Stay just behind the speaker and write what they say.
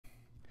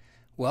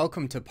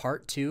Welcome to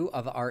part 2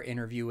 of our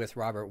interview with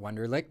Robert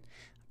Wunderlich,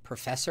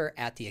 professor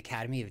at the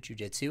Academy of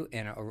Jiu-Jitsu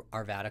in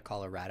Arvada,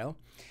 Colorado.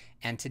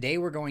 And today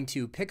we're going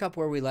to pick up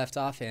where we left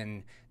off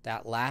in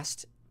that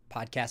last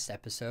podcast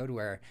episode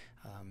where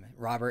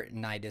Robert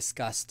and I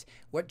discussed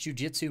what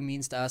Jiu-Jitsu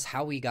means to us,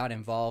 how we got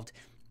involved,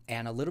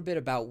 and a little bit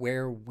about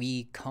where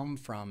we come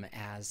from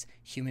as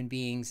human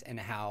beings and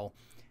how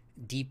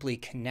deeply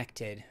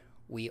connected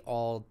we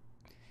all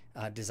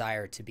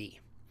desire to be.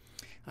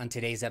 On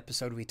today's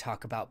episode, we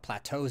talk about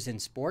plateaus in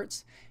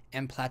sports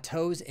and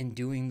plateaus in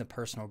doing the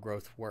personal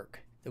growth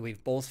work that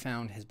we've both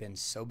found has been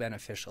so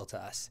beneficial to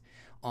us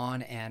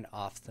on and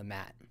off the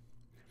mat.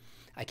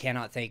 I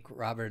cannot thank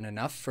Robert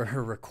enough for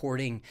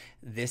recording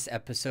this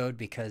episode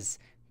because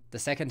the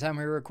second time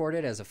we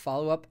recorded as a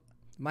follow-up,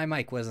 my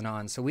mic wasn't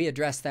on. So we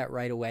addressed that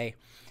right away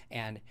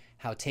and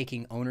how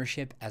taking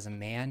ownership as a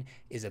man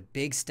is a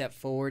big step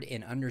forward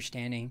in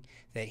understanding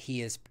that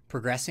he is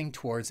progressing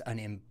towards an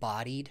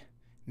embodied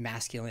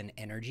masculine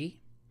energy,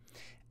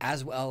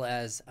 as well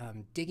as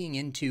digging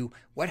into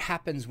what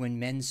happens when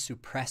men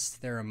suppress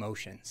their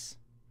emotions.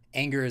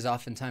 Anger is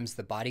oftentimes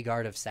the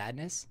bodyguard of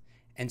sadness,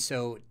 and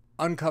so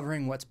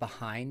uncovering what's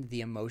behind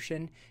the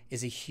emotion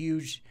is a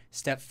huge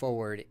step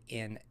forward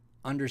in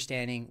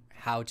understanding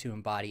how to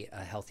embody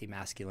a healthy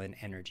masculine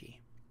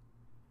energy.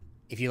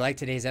 If you like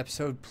today's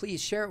episode,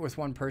 please share it with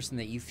one person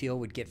that you feel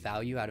would get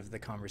value out of the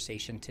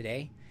conversation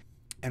today.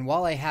 And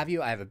while I have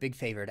you, I have a big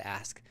favor to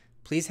ask.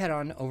 Please head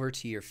on over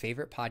to your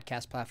favorite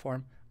podcast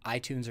platform,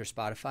 iTunes or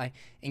Spotify,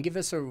 and give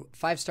us a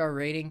 5-star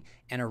rating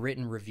and a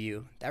written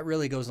review. That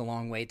really goes a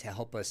long way to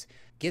help us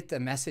get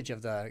the message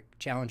of the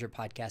Challenger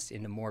podcast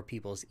into more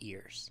people's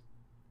ears.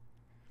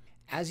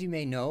 As you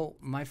may know,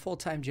 my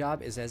full-time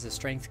job is as a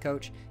strength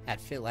coach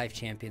at Fit Life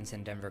Champions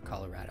in Denver,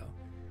 Colorado.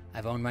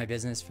 I've owned my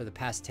business for the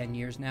past 10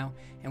 years now,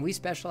 and we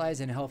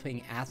specialize in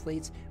helping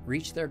athletes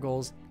reach their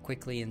goals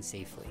quickly and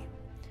safely.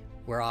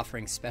 We're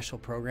offering special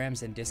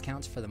programs and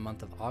discounts for the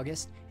month of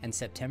August and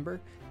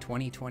September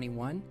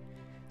 2021.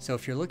 So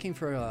if you're looking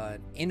for an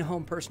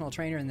in-home personal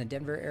trainer in the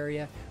Denver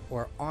area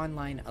or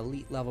online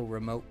elite level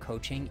remote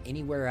coaching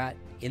anywhere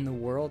in the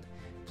world,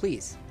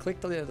 please click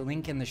the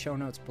link in the show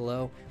notes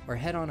below or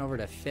head on over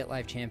to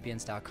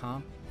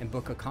fitlifechampions.com and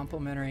book a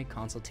complimentary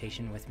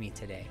consultation with me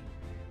today.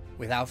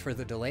 Without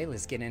further delay,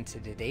 let's get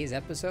into today's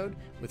episode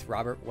with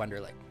Robert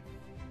Wunderlich.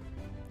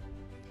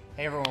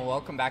 Hey everyone,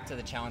 welcome back to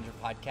the Challenger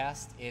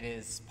podcast. It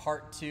is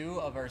part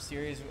 2 of our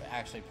series,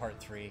 actually part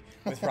 3,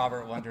 with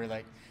Robert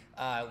Wunderlich.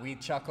 We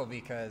chuckle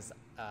because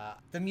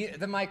the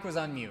mic was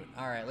on mute.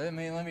 All right, let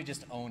me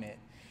just own it.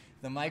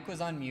 The mic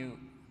was on mute.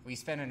 We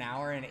spent an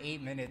hour and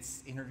 8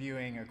 minutes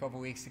interviewing a couple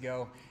weeks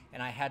ago,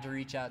 and I had to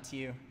reach out to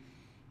you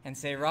and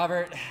say,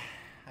 Robert,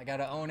 I got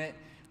to own it.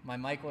 My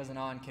mic wasn't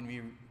on. Can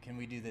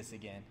we do this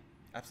again?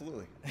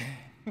 Absolutely.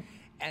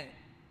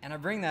 and I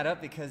bring that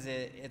up because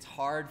it's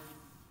hard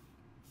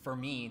for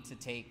me to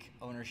take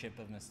ownership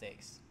of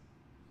mistakes.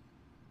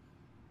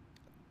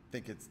 I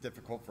think it's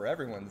difficult for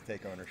everyone to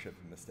take ownership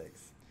of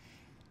mistakes.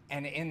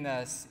 And in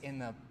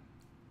the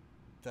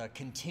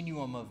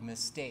continuum of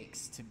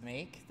mistakes to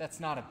make, that's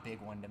not a big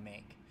one to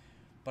make.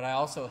 But I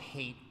also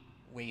hate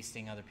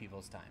wasting other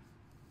people's time.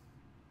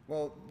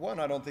 Well, one,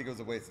 I don't think it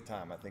was a waste of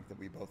time. I think that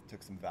we both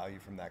took some value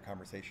from that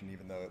conversation,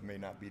 even though it may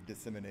not be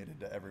disseminated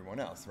to everyone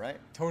else, right?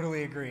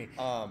 Totally agree.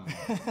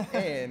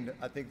 And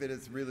I think that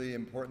it's really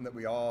important that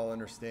we all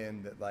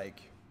understand that,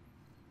 like,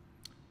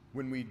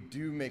 when we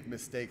do make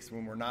mistakes,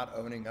 when we're not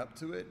owning up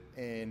to it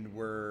and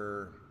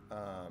we're,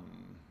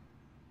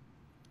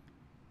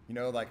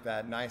 like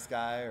that nice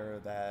guy or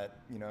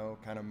that,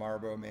 kind of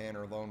Marlboro man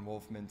or lone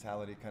wolf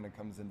mentality kind of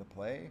comes into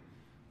play,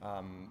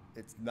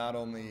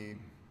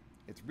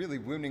 it's really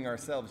wounding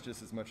ourselves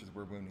just as much as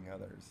we're wounding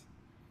others,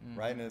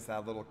 right? And it's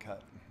that little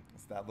cut.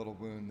 It's that little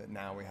wound that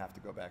now we have to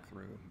go back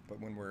through. But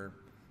when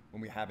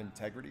we have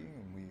integrity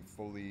and we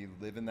fully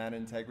live in that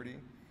integrity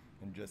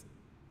and just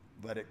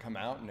let it come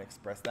out and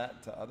express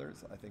that to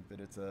others, I think that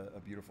it's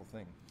a beautiful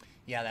thing.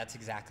 Yeah, that's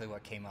exactly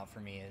what came up for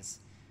me is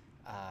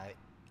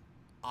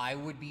I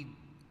would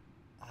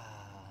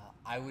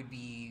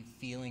be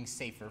feeling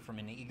safer from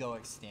an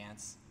egoic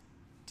stance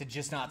to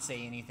just not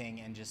say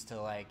anything and just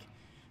to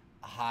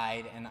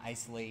hide and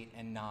isolate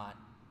and not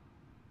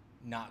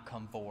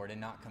come forward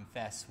and not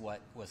confess what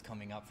was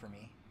coming up for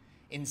me.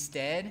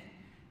 Instead,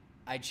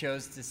 I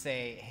chose to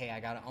say, hey,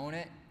 I got to own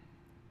it.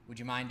 Would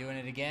you mind doing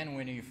it again?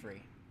 When are you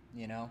free?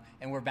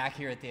 And we're back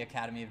here at the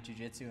Academy of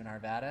Jiu-Jitsu in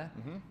Arvada.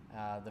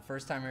 Mm-hmm. The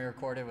first time we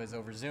recorded was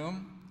over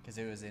Zoom because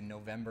it was in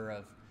November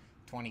of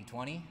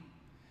 2020.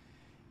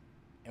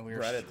 And we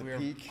were right at the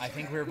peak. I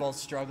think we were both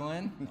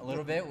struggling a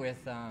little bit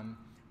with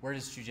where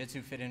does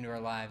jiu-jitsu fit into our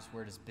lives?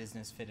 Where does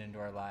business fit into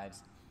our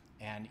lives?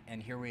 And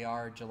here we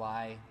are,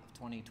 July of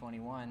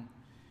 2021,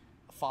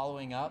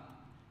 following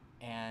up.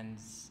 And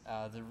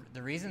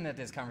the reason that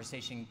this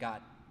conversation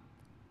got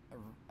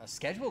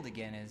scheduled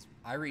again is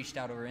I reached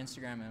out over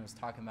Instagram and was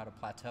talking about a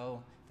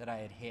plateau that I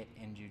had hit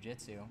in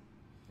jiu-jitsu.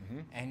 Mm-hmm.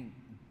 And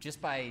just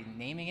by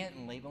naming it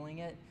and labeling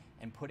it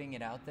and putting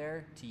it out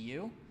there to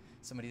you,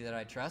 somebody that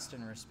I trust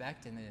and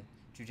respect in the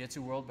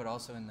jiu-jitsu world, but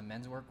also in the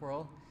men's work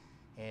world,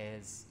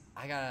 is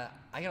I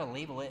gotta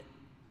label it.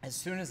 As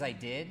soon as I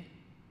did,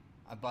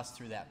 I bust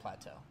through that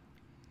plateau.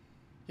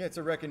 Yeah, it's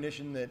a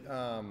recognition that,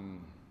 well,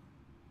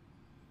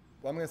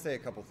 I'm going to say a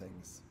couple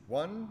things.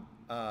 One,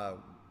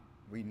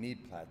 we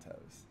need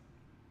plateaus.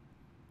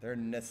 They're a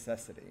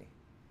necessity,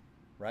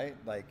 right?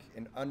 Like,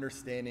 an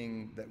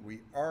understanding that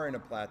we are in a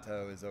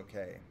plateau is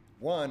okay.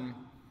 One,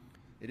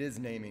 it is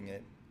naming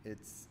it.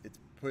 It's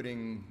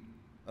putting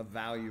a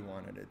value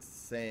on it. It's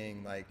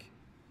saying, like,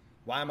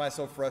 why am I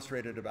so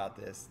frustrated about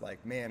this?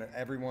 Like, man,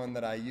 everyone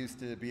that I used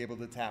to be able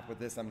to tap with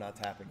this, I'm not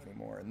tapping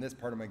anymore. And this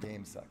part of my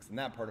game sucks. And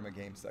that part of my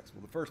game sucks.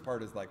 Well, the first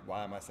part is like,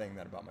 why am I saying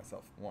that about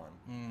myself?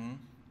 One,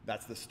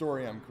 that's the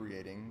story I'm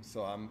creating.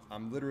 So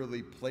I'm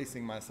literally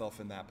placing myself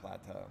in that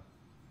plateau,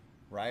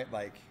 right?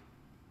 Like,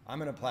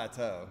 I'm in a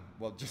plateau.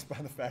 Well, just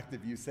by the fact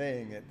of you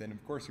saying it, then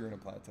of course you're in a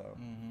plateau,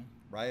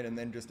 right? And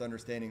then just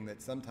understanding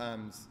that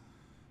sometimes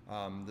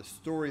the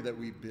story that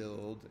we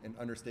build, and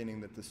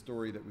understanding that the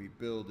story that we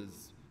build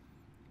is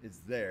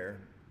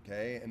there,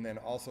 okay? And then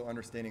also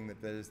understanding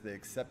that there's the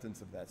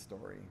acceptance of that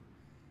story.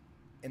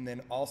 And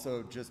then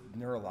also just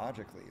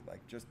neurologically,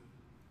 like just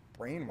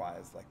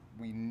brain-wise, like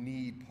we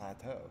need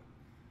plateau,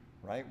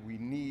 right? We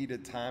need a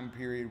time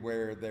period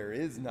where there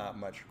is not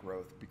much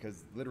growth,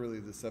 because literally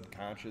the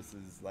subconscious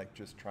is like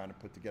just trying to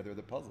put together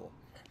the puzzle.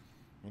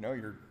 You know,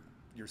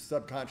 your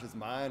subconscious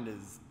mind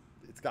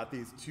it's got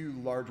these two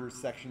larger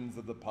sections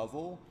of the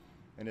puzzle,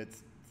 and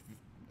it's,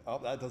 oh,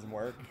 that doesn't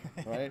work,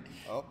 right?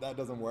 Oh, that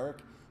doesn't work.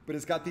 But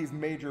it's got these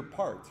major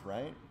parts,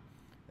 right?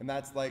 And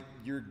that's like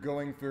you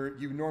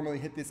normally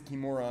hit this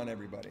kimura on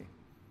everybody.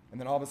 And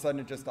then all of a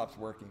sudden it just stops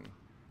working.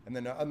 And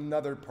then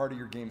another part of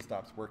your game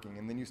stops working.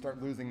 And then you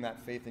start losing that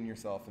faith in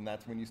yourself. And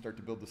that's when you start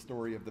to build the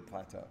story of the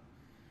plateau,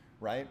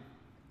 right?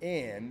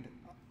 And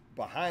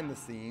behind the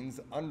scenes,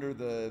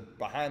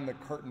 behind the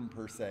curtain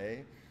per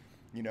se,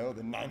 you know,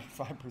 the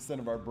 95%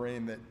 of our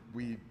brain that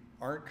we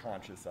aren't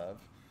conscious of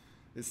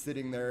is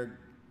sitting there,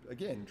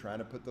 again, trying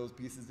to put those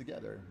pieces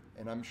together.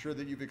 And I'm sure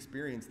that you've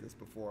experienced this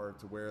before,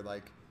 to where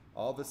like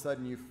all of a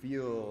sudden you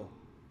feel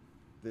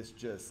this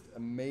just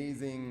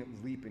amazing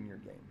leap in your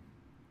game,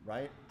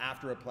 right?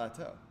 After a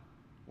plateau.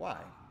 Why?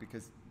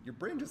 Because your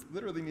brain just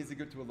literally needs to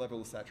get to a level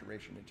of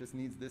saturation. It just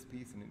needs this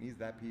piece and it needs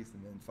that piece.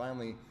 And then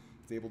finally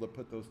it's able to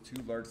put those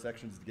two large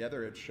sections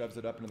together. It shoves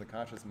it up into the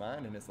conscious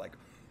mind, and it's like,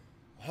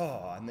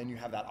 oh, and then you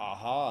have that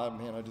aha,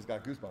 man, I just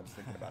got goosebumps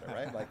thinking about it,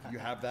 right? Like you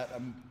have that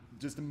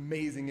just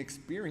amazing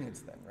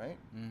experience then, right?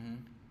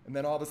 And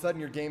then all of a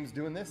sudden your game's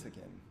doing this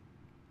again.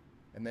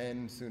 And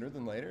then sooner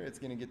than later, it's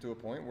going to get to a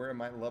point where it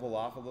might level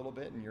off a little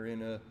bit and you're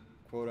in a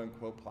quote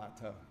unquote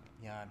plateau.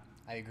 Yeah,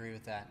 I agree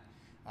with that.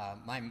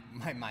 My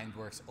mind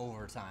works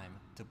overtime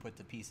to put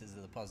the pieces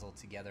of the puzzle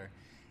together.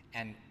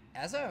 And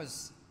as I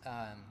was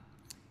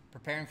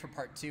preparing for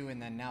part 2,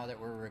 and then now that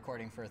we're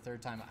recording for a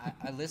third time,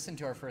 I listened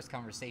to our first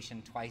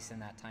conversation twice in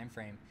that time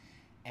frame.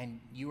 And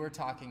you were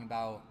talking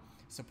about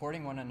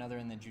supporting one another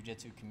in the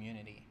jiu-jitsu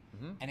community.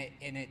 And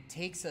it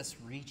takes us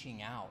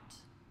reaching out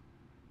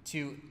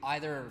to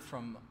either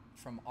from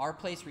our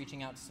place,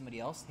 reaching out to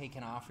somebody else, hey,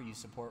 can I offer you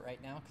support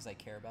right now because I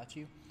care about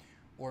you?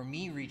 Or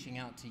me reaching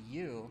out to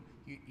you.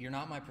 You're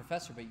not my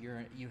professor, but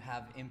you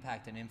have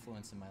impact and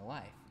influence in my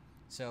life.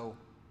 So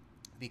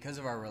because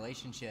of our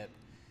relationship,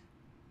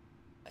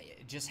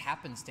 just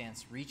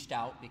happenstance reached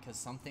out because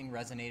something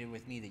resonated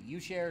with me that you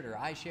shared or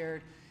I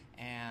shared,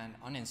 and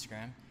on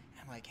Instagram. And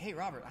I'm like, hey,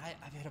 Robert,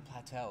 I've hit a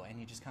plateau, and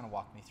you just kind of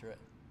walked me through it.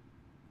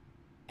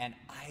 And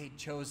I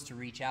chose to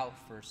reach out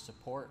for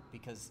support,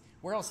 because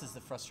where else is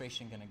the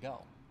frustration going to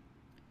go?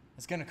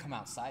 It's going to come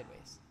out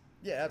sideways.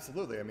 Yeah,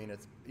 absolutely. I mean,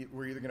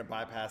 we're either going to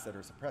bypass it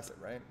or suppress it,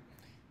 right?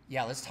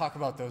 Yeah, let's talk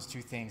about those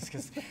two things,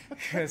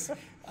 because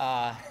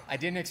I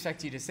didn't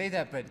expect you to say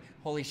that, but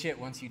holy shit,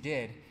 once you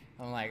did,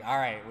 I'm like, all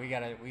right, we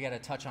gotta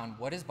touch on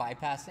what is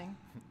bypassing,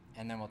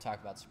 and then we'll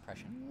talk about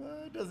suppression.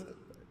 It doesn't.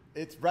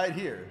 It's right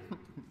here.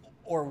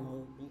 Or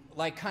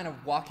like kind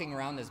of walking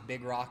around this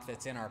big rock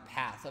that's in our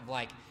path of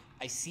like,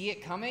 I see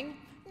it coming.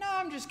 No,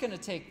 I'm just gonna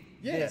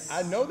take this.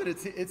 I know that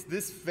it's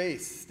this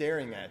face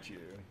staring at you,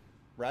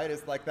 right?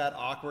 It's like that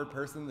awkward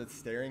person that's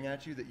staring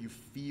at you that you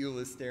feel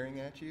is staring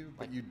at you,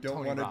 but you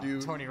don't want to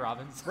do. Tony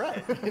Robbins.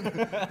 Right.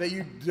 That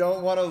you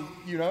don't want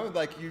to,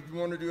 like you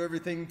want to do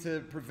everything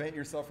to prevent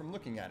yourself from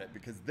looking at it,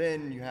 because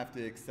then you have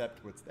to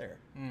accept what's there.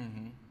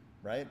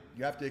 Right?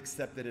 You have to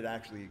accept that it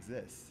actually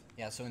exists.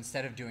 Yeah, so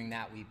instead of doing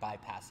that, we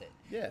bypass it.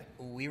 Yeah.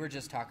 We were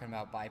just talking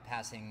about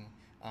bypassing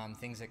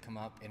things that come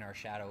up in our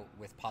shadow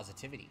with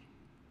positivity.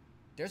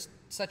 There's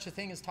such a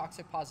thing as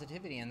toxic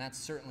positivity, and that's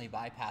certainly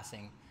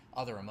bypassing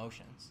other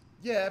emotions.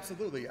 Yeah,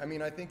 absolutely. I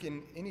mean, I think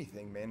in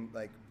anything, man,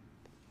 like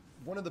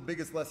one of the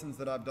biggest lessons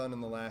that I've done in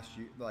the last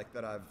year, like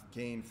that I've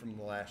gained from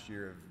the last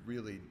year of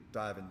really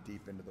diving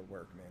deep into the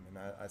work, man.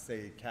 And I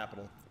say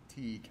capital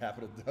T,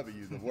 capital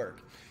W, the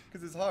work,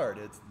 because it's hard.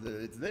 It's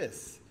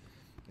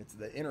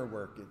the inner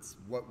work. It's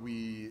what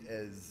we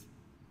as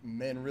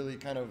men really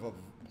kind of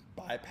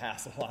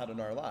bypass a lot in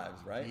our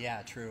lives, right?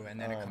 Yeah, true. And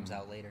then it comes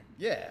out later.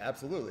 Yeah,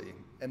 absolutely.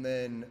 And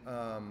then,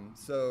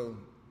 so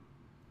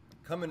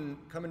coming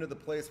to the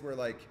place where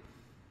like,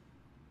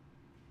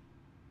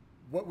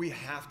 what we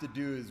have to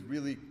do is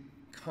really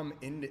come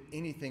into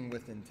anything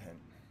with intent,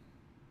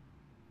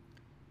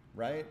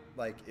 right?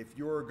 Like if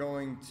you're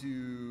going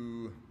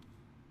to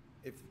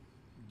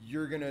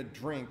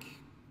drink,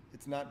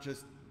 it's not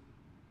just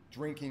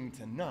drinking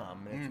to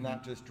numb. It's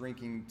not just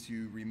drinking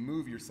to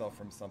remove yourself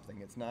from something.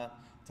 It's not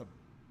to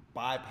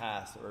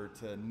bypass or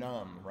to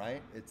numb,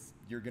 right?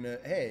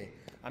 Hey,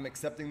 I'm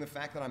accepting the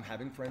fact that I'm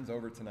having friends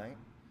over tonight.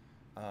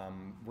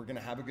 We're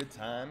gonna have a good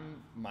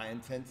time. My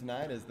intent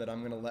tonight is that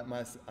I'm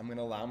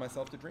gonna allow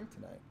myself to drink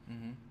tonight.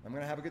 I'm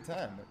gonna have a good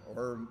time,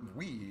 or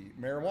weed,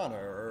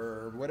 marijuana,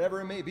 or whatever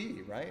it may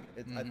be, right?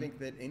 I think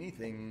that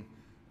anything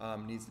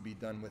needs to be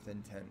done with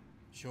intent.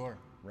 Sure.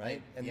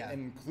 Right? And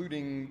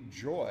including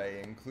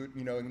joy,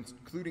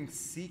 including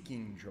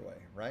seeking joy,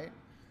 right?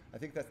 I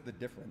think that's the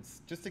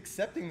difference. Just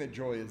accepting that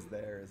joy is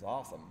there is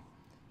awesome.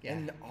 Yeah.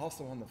 And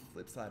also on the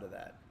flip side of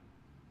that,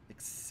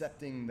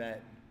 accepting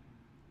that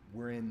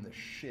we're in the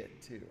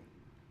shit too,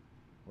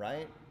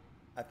 right?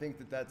 I think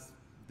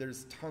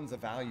there's tons of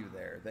value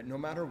there, that no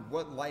matter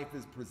what life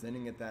is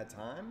presenting at that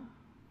time,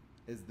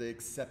 is the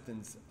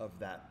acceptance of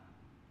that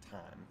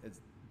time.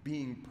 It's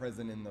being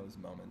present in those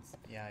moments.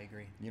 Yeah, I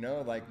agree.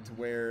 To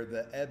where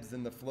the ebbs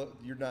and the flow,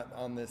 you're not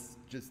on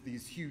just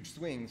these huge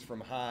swings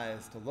from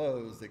highs to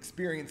lows,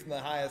 experiencing the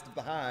highest of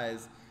the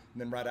highs,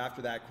 and then right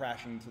after that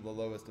crashing to the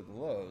lowest of the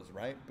lows,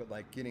 right? But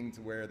like getting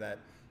to where that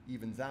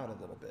evens out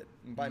a little bit.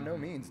 And by no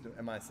means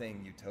am I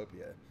saying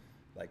utopia.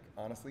 Like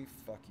honestly,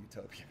 fuck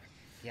utopia.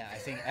 Yeah,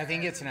 I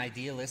think it's an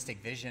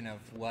idealistic vision of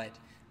what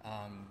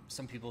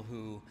some people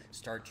who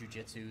start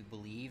jiu-jitsu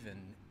believe,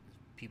 and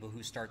people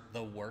who start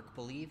the work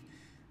believe.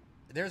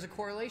 There's a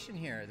correlation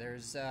here.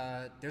 There's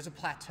a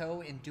plateau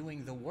in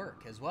doing the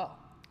work as well.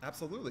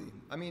 Absolutely.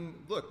 I mean,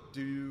 look,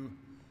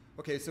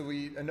 so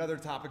another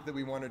topic that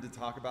we wanted to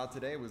talk about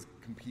today was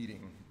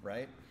competing,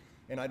 right?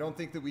 And I don't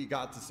think that we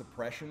got to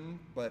suppression,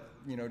 but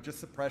just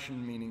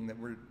suppression meaning that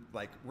we're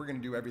going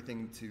to do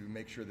everything to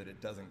make sure that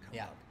it doesn't come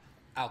up.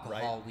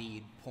 Alcohol, right?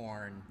 Weed,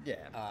 porn,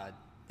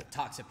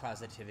 toxic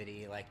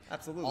positivity,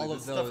 absolutely all the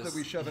of stuff those that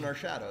we shove in our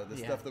shadow,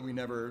 stuff that we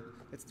never.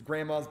 It's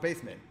grandma's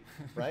basement,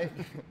 right?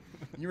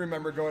 You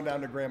remember going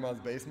down to grandma's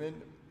basement,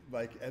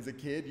 like as a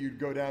kid, you'd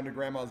go down to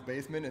grandma's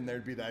basement and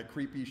there'd be that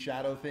creepy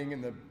shadow thing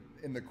in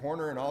the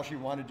corner, and all she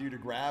wanted you to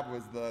grab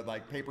was the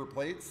paper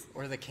plates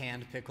or the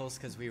canned pickles,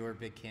 because we were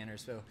big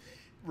canners. So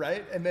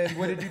right, and then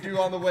what did you do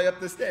on the way up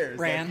the stairs?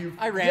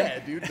 I ran. Yeah,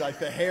 dude,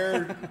 the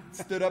hair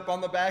stood up on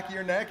the back of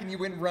your neck and you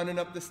went running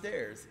up the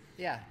stairs.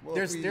 Yeah, well,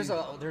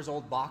 there's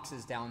old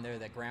boxes down there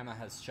that grandma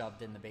has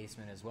shoved in the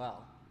basement as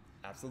well.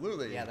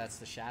 Absolutely. Yeah, that's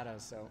the shadow.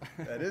 So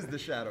that is the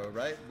shadow,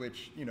 right?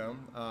 Which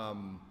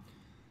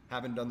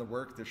having done the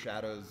work, the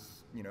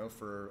shadows,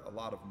 for a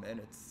lot of men,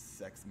 it's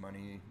sex,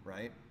 money,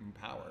 right, and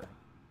power.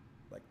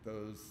 Like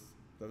those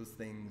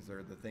things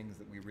are the things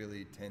that we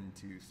really tend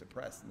to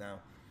suppress. Now,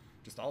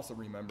 just also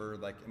remember,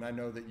 and I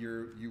know that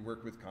you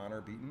work with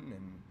Connor Beaton,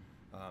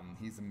 and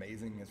he's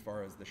amazing as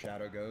far as the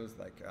shadow goes.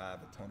 I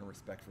have a ton of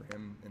respect for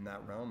him in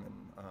that realm,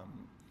 and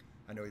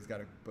I know he's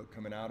got a book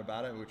coming out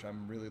about it, which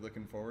I'm really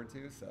looking forward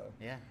to. So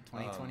yeah,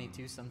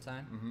 2022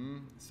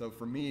 sometime. So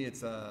for me,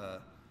 it's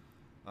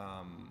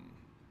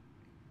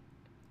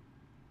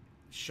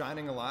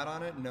shining a light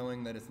on it,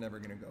 knowing that it's never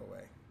going to go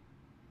away,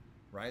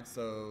 right?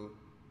 So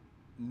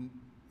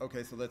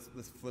okay, so let's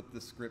flip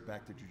the script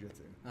back to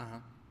jiu-jitsu.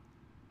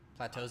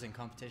 Plateaus in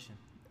competition.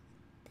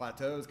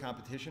 Plateaus,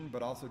 competition,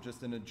 but also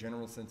just in a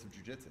general sense of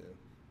jiu-jitsu.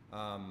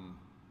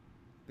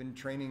 Been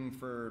training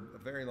for a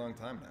very long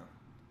time now.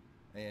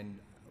 And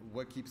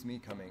what keeps me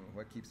coming?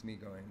 What keeps me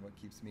going? What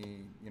keeps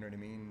me,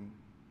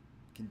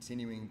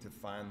 continuing to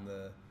find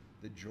the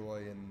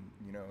joy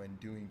in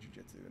doing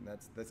jiu-jitsu. And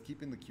that's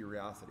keeping the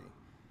curiosity.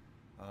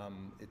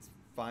 It's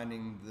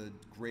finding the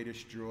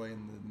greatest joy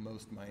in the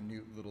most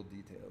minute little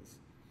details.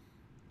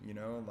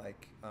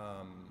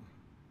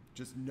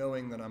 Just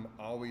knowing that I'm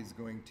always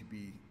going to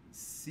be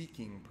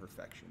seeking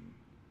perfection,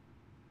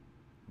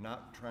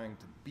 not trying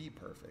to be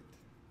perfect,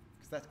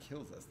 because that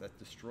kills us, that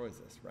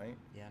destroys us, right?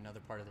 Yeah, another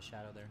part of the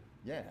shadow there.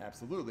 Yeah,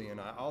 absolutely. And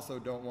I also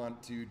don't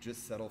want to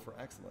just settle for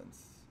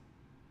excellence,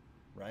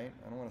 right?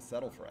 I don't want to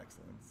settle for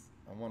excellence.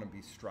 I want to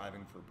be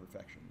striving for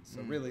perfection.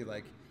 So really,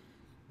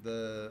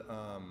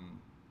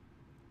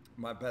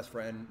 my best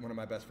friend, one of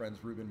my best friends,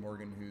 Ruben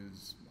Morgan,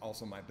 who's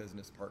also my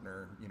business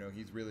partner,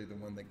 he's really the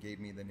one that gave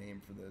me the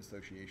name for the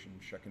association,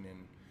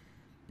 Shukenin,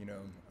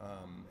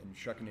 and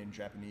Shukenin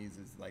Japanese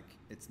is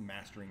it's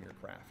mastering your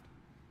craft.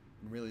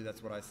 And really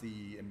that's what I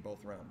see in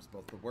both realms,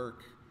 both the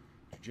work,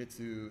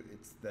 jiu-jitsu,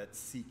 it's that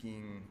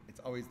seeking, it's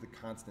always the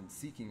constant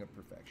seeking of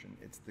perfection.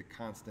 It's the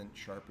constant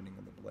sharpening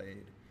of the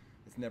blade.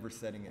 It's never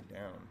setting it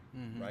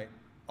down, right?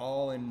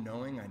 All in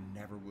knowing I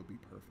never will be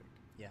perfect.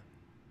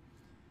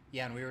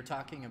 Yeah, and we were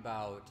talking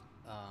about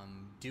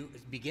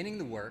beginning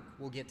the work.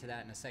 We'll get to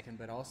that in a second,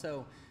 but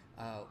also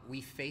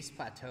we face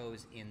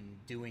plateaus in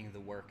doing the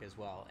work as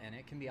well, and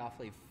it can be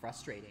awfully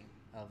frustrating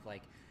of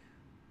like,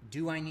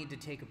 do I need to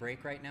take a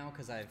break right now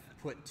because I've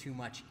put too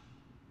much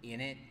in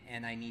it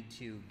and I need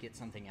to get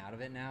something out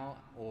of it now,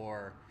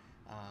 or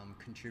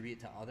contribute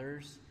to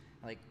others?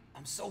 Like,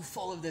 I'm so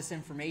full of this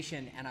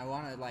information and I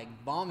want to like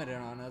vomit it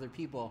on other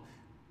people.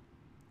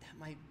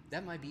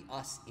 That might be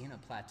us in a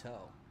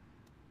plateau.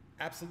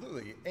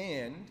 Absolutely.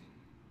 And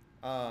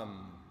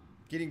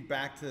getting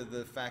back to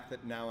the fact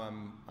that now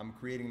I'm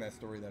creating that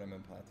story that I'm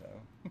in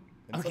plateau.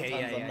 And Okay,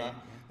 sometimes yeah.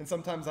 And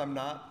sometimes I'm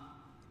not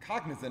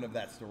cognizant of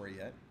that story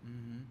yet.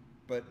 Mm-hmm.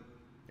 But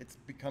it's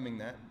becoming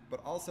that.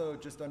 But also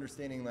just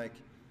understanding, like,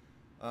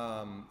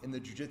 in the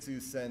jiu-jitsu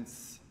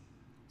sense,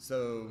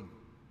 so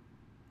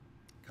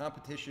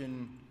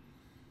competition.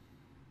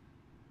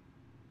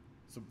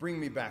 So bring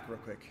me back real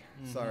quick.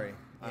 Mm-hmm. Sorry,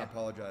 Yeah. I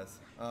apologize.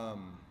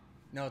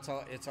 No,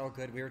 it's all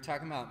good. We were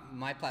talking about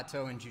my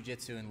plateau in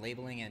jiu-jitsu and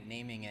labeling it,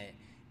 naming it,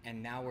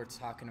 and now we're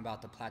talking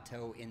about the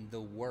plateau in the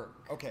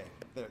work. Okay,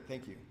 there,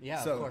 thank you.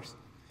 Yeah, so, of course.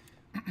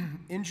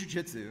 In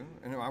jiu-jitsu,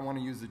 and I want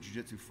to use the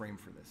jiu-jitsu frame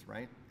for this,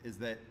 right? Is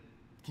that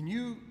can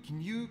you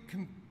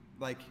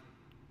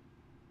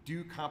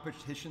do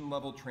competition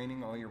level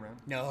training all year round?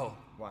 No.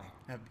 Why?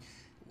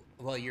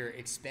 Well, you're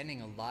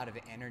expending a lot of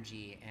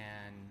energy,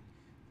 and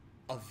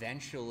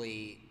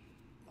eventually,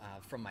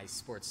 from my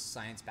sports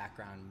science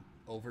background,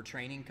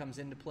 overtraining comes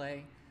into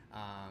play,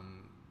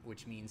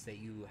 which means that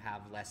you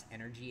have less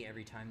energy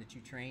every time that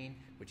you train,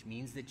 which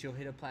means that you'll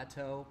hit a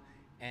plateau,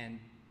 and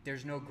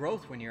there's no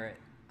growth when you're at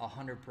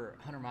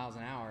 100 miles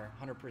an hour,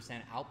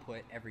 100%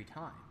 output every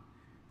time.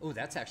 Oh,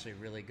 that's actually a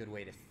really good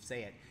way to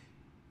say it.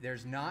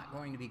 There's not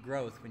going to be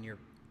growth when you're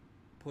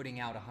putting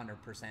out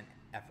 100%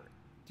 effort.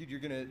 Dude, you're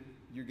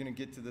gonna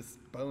get to this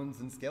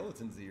bones and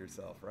skeletons of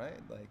yourself, right?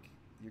 Like,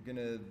 you're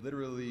gonna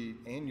literally,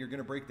 and you're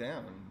gonna break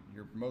down.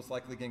 You're most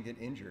likely gonna get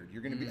injured.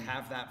 You're gonna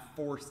have that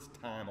forced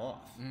time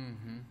off,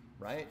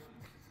 right?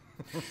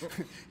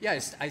 Yeah,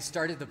 I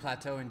started the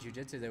plateau in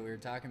jiu-jitsu that we were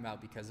talking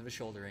about because of a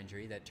shoulder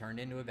injury that turned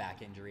into a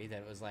back injury.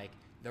 That was like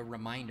the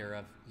reminder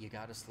of, you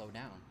got to slow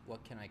down.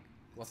 What can I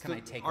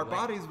take Our away?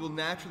 bodies will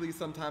naturally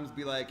sometimes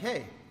be like,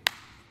 hey,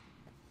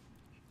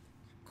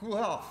 cool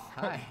health.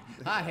 Hi.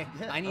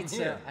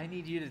 Yeah, I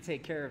need you to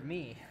take care of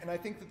me. And I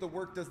think that the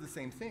work does the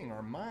same thing.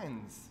 Our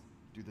minds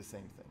do the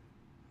same thing,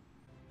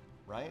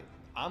 right?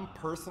 I'm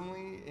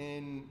personally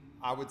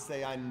I would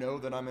say I know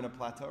that I'm in a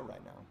plateau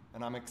right now,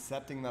 and I'm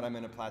accepting that I'm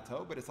in a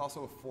plateau, but it's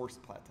also a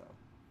forced plateau,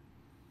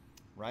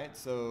 right?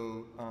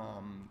 So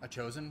A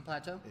chosen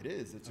plateau? it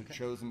is. It's Okay. a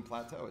chosen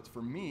plateau. It's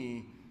for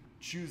me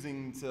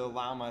choosing to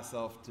allow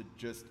myself to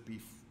just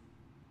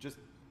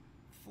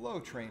flow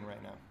train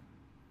right now,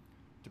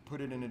 to put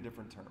it in a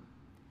different term,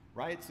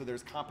 right? So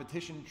there's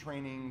competition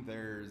training,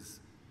 there's,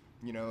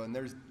 and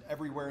there's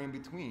everywhere in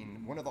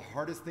between. One of the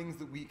hardest things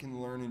that we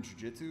can learn in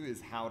jiu-jitsu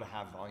is how to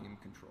have volume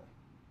control,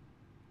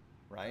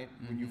 right?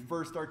 Mm-hmm. When you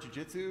first start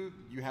jiu-jitsu,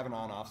 you have an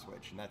on-off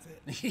switch, and that's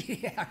it.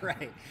 Yeah,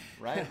 right.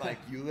 Right? Like,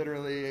 you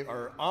literally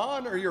are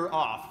on or you're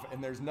off,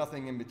 and there's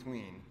nothing in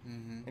between.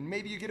 Mm-hmm. And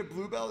maybe you get a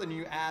blue belt and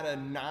you add a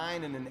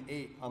 9 and an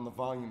 8 on the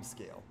volume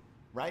scale.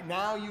 Right?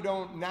 Now you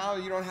don't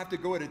have to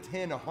go at a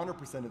 10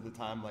 100% of the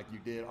time like you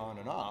did on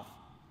and off,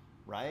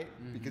 right?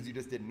 Mm-hmm. Because you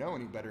just didn't know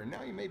any better.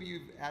 Now maybe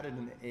you've added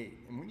an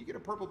 8. And when you get a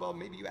purple belt,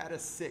 maybe you add a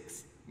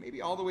 6,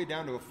 maybe all the way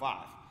down to a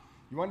 5.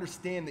 You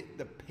understand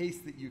the pace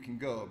that you can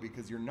go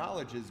because your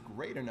knowledge is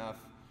great enough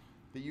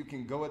that you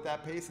can go at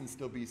that pace and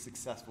still be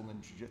successful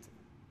in jiu-jitsu.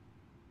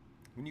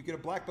 When you get a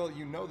black belt,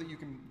 you know that you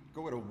can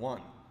go at a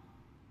 1,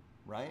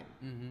 right?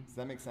 Mm-hmm. Does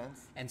that make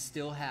sense? And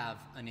still have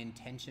an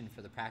intention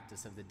for the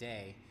practice of the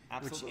day.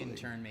 Absolutely. Which in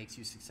turn makes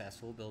you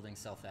successful, building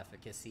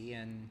self-efficacy.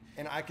 And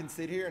I can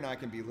sit here and I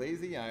can be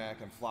lazy, I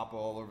can flop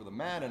all over the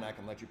mat, and I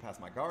can let you pass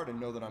my guard and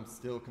know that I'm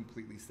still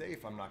completely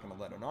safe. I'm not going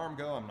to let an arm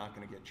go. I'm not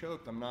going to get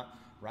choked. I'm not,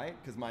 right?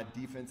 Because my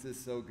defense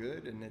is so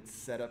good and it's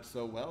set up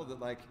so well that,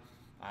 like,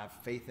 I have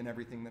faith in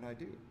everything that I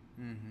do.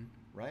 Mm-hmm.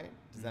 Right?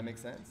 Does that make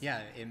sense?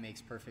 Yeah, it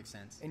makes perfect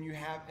sense. And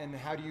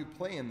how do you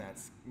play in that,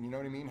 you know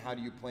what I mean? How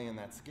do you play in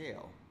that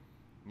scale?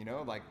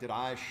 Like, did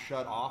I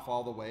shut off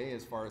all the way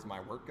as far as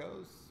my work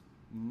goes?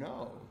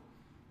 No.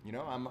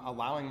 I'm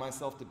allowing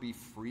myself to be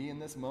free in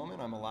this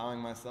moment. I'm allowing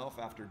myself,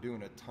 after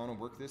doing a ton of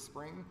work this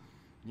spring,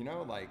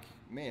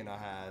 I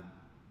had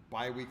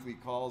bi-weekly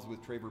calls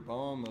with Traver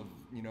Boehm of,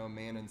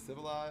 Man and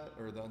Civilized,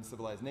 or the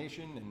Uncivilized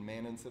Nation, and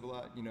Man and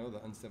Civilized,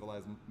 the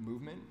Uncivilized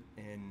Movement,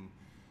 and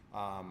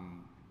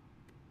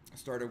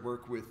started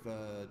work with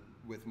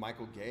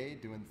Michael Gay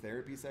doing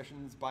therapy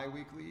sessions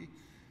bi-weekly.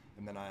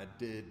 And then I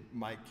did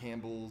Mike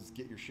Campbell's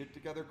Get Your Shit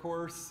Together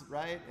course,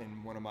 right?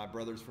 And one of my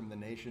brothers from the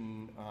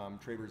Nation,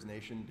 Traver's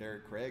Nation,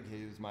 Derek Craig,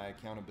 he was my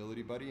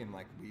accountability buddy. And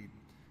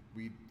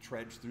we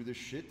trudged through this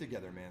shit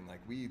together, man.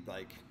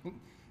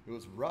 It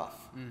was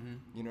rough,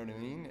 you know what I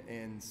mean?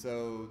 And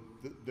so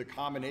the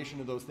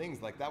combination of those things,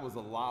 that was a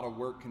lot of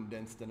work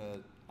condensed in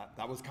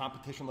that was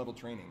competition level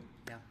training.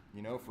 Yeah.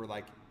 For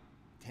 8,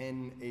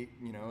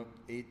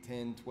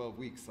 10, 12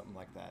 weeks, something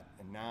like that.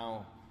 And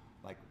now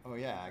Like, oh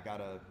yeah, I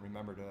gotta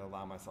remember to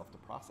allow myself to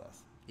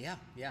process. Yeah.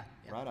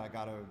 Right? I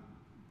gotta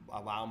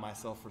allow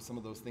myself for some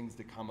of those things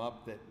to come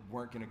up that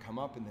weren't gonna come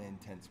up in the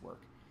intense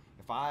work.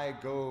 If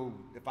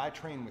I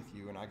train with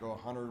you and I go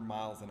 100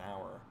 miles an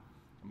hour,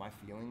 am I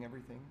feeling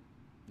everything?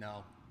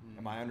 No.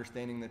 Am I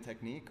understanding the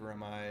technique, or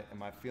am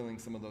I feeling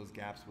some of those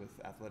gaps with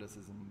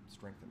athleticism,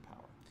 strength, and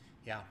power?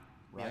 Yeah.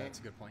 Right? Yeah, that's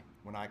a good point.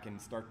 When I can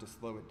start to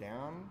slow it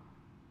down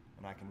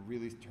and I can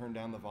really turn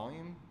down the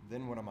volume,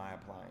 then what am I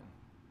applying?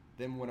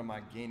 Then what am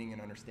I gaining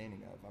an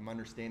understanding of? I'm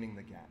understanding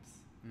the gaps.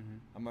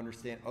 I'm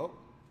understanding,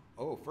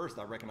 first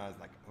I recognize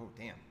like, oh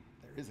damn,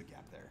 there is a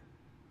gap there,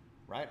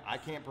 right? I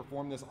can't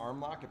perform this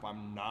arm lock if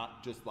I'm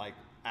not just like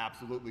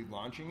absolutely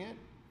launching it.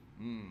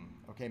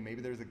 Okay,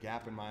 maybe there's a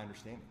gap in my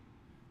understanding.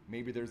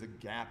 Maybe there's a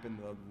gap in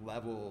the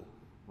level,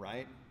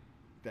 right?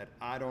 That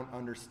I don't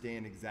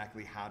understand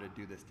exactly how to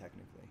do this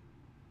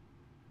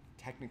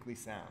technically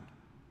sound.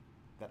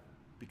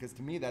 Because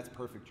to me, that's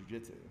perfect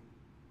jiu-jitsu.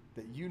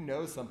 That you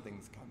know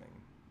something's coming.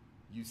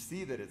 You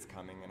see that it's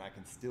coming, and I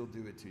can still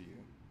do it to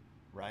you,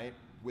 right?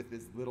 With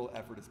as little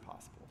effort as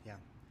possible.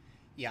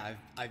 Yeah,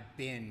 I've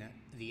been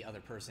the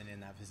other person in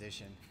that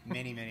position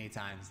many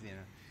times. You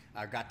know,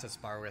 I got to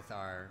spar with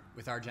our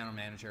general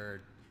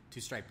manager,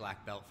 two-stripe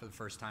black belt, for the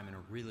first time in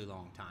a really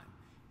long time.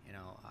 You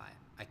know,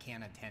 I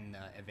can't attend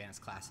the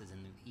advanced classes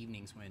in the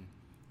evenings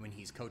when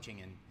he's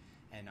coaching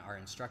and our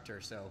instructor.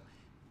 So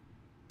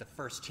the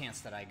first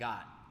chance that I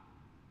got,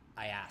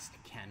 I asked,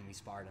 "Can we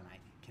spar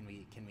tonight? Can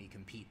we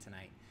compete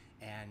tonight?"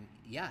 And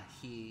yeah,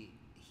 he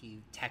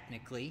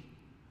technically,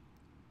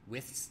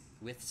 with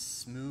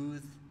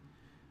smooth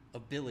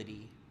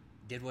ability,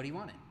 did what he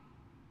wanted,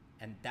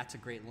 and that's a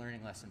great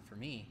learning lesson for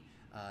me.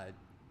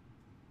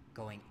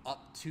 Going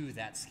up to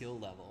that skill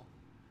level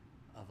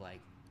of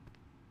like,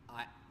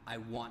 I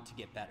want to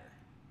get better.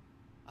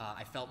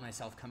 I felt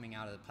myself coming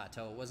out of the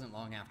plateau. It wasn't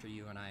long after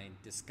you and I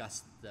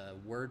discussed the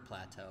word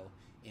plateau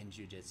in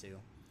jiu-jitsu,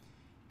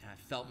 and I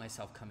felt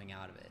myself coming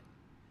out of it.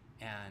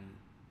 And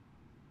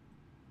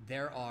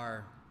there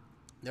are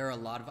a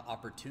lot of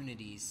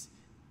opportunities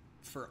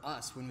for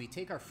us when we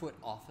take our foot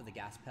off of the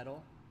gas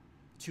pedal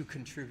to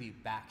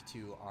contribute back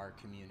to our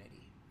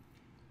community.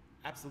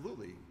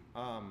 Absolutely.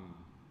 I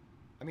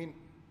mean,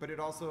 but it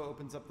also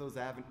opens up those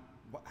avenues.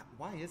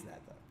 Why is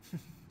that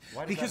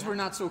though? Because we're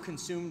not so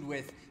consumed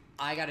with,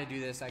 I got to do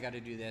this,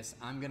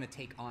 I'm going to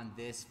take on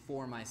this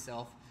for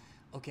myself.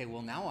 Okay,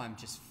 well now I'm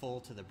just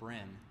full to the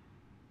brim.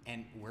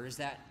 And where's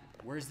that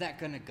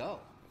going to go?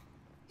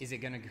 Is it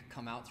going to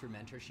come out through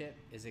mentorship?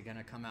 Is it going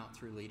to come out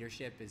through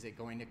leadership? Is it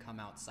going to come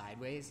out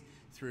sideways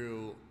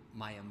through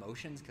my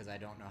emotions because I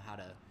don't know how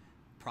to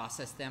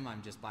process them?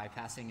 I'm just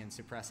bypassing and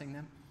suppressing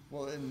them.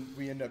 Well, and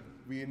we end up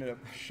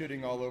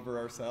shitting all over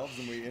ourselves,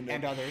 and we end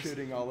up others.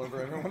 Shitting all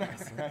over everyone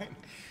else, right?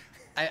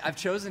 I've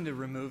chosen to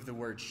remove the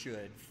word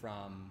 "should"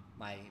 from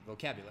my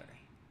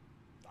vocabulary.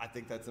 I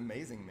think that's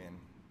amazing, man.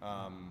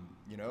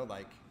 You know,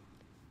 like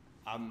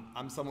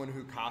I'm someone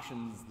who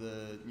cautions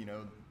the, you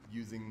know,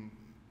 using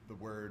the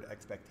word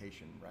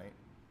expectation, right?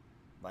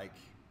 Like,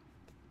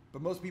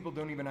 but most people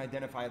don't even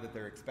identify that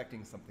they're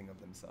expecting something of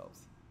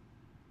themselves.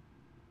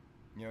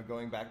 You know,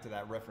 going back to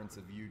that reference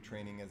of you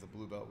training as a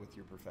blue belt with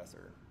your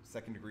professor,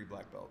 2nd degree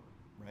black belt,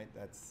 right?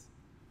 That's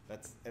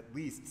at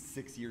least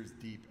 6 years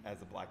deep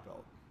as a black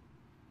belt.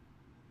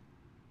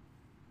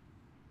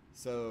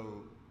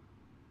 So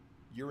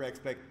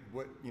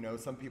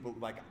some people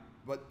like,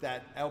 but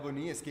that elbow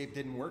knee escape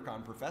didn't work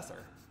on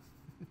professor.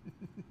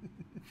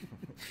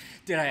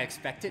 Did I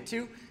expect it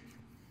to?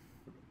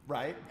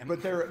 Right,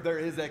 but there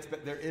is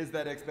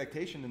that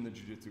expectation in the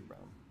jiu-jitsu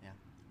realm. Yeah.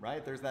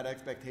 Right, there's that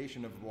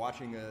expectation of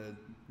watching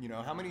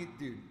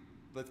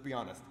let's be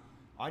honest,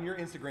 on your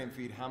Instagram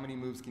feed, how many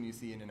moves can you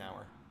see in an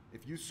hour?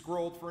 If you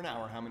scrolled for an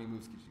hour, how many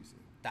moves could you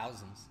see?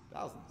 Thousands.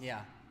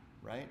 Yeah.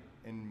 Right,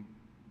 and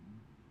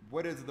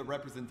what is the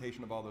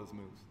representation of all those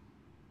moves?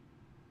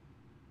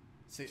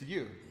 So, to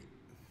you?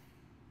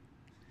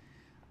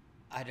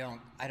 I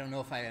don't know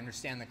if I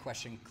understand the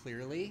question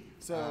clearly.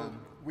 So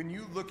when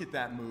you look at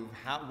that move,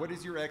 what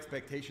is your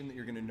expectation that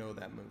you're going to know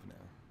that move now?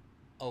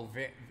 Oh,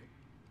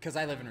 because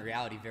I live in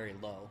reality, very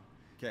low.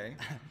 Okay.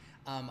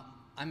 I'm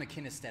a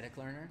kinesthetic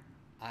learner.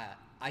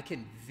 I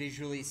can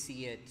visually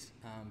see it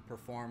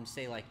perform,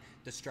 say like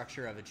the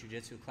structure of a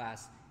jiu-jitsu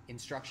class: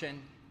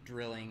 instruction,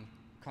 drilling,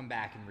 come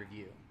back and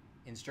review.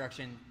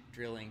 Instruction,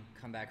 drilling,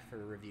 come back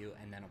for a review,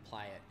 and then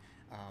apply it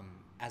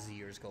as the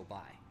years go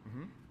by.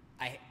 Mm-hmm.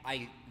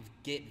 I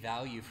get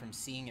value from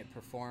seeing it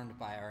performed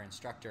by our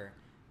instructor,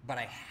 but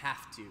I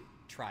have to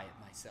try it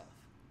myself.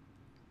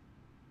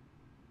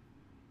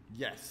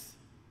 Yes.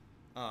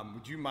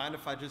 Would you mind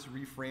if I just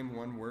reframe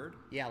one word?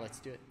 Yeah, let's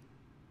do it.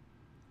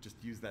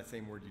 Just use that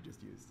same word you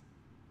just used.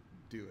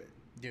 Do it.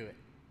 Do it.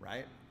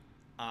 Right?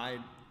 I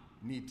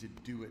need to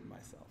do it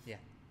myself. Yeah.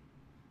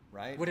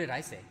 Right? What did I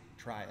say?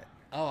 Try it.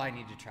 Oh, I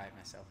need to try it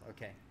myself.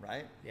 Okay.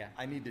 Right? Yeah.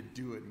 I need to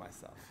do it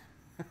myself.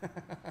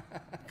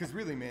 Because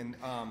really, man,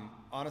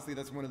 honestly,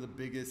 that's one of the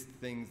biggest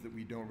things that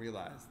we don't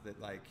realize, that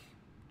like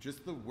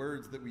just the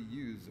words that we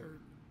use are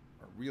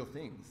real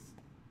things.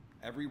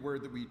 every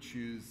word that we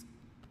choose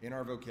in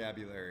our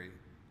vocabulary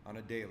on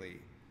a daily,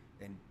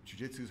 and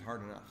jiu-jitsu is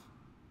hard enough.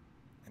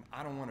 And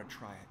I don't want to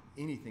try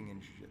anything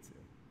in jiu-jitsu.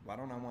 Why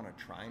don't I want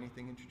to try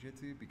anything in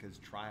jiu-jitsu? Because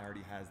try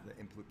already has the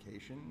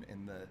implication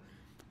and the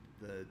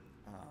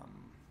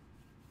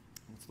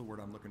what's the word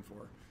I'm looking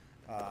for?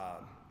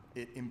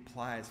 It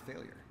implies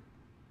failure.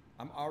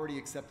 I'm already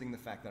accepting the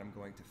fact that I'm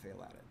going to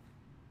fail at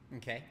it.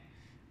 Okay.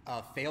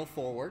 Fail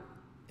forward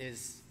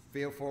is...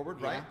 Fail forward,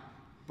 yeah. right?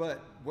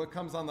 But what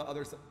comes on the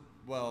other side?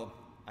 Well,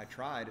 I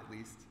tried at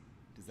least.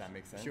 Does that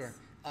make sense? Sure.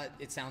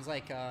 It sounds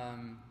like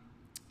an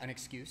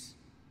excuse.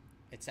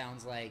 It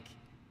sounds like,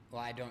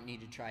 well, I don't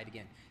need to try it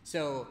again.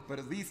 So... But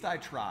at least I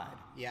tried.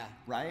 Yeah.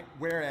 Right?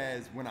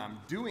 Whereas when I'm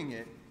doing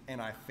it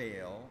and I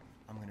fail,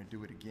 I'm going to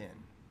do it again.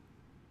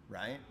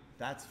 Right?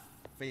 That's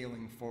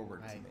failing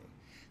forward to me.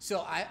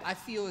 So I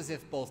feel as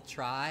if both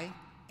try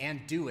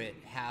and do it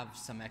have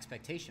some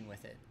expectation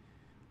with it.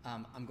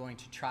 I'm going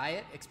to try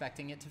it,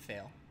 expecting it to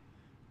fail.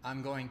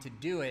 I'm going to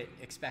do it,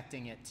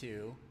 expecting it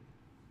to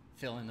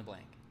fill in the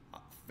blank.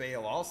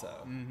 Fail also.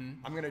 Mm-hmm.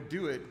 I'm going to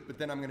do it, but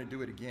then I'm going to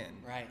do it again.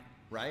 Right.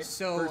 Right?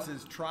 So,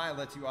 versus try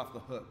lets you off the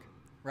hook.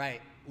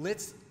 Right.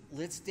 Let's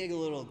dig a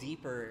little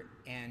deeper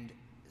and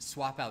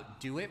swap out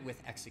do it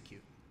with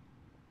execute.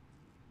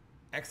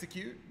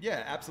 Execute?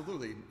 Yeah,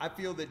 absolutely. I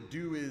feel that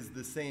do is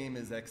the same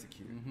as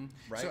execute,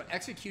 right? So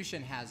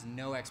execution has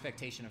no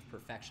expectation of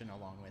perfection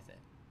along with it.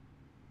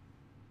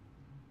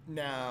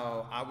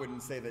 Now, I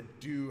wouldn't say that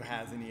do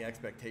has any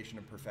expectation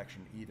of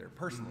perfection either,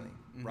 personally,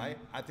 right?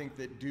 I think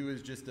that do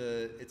is just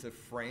it's a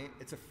frame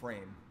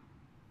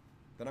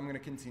that I'm going to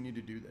continue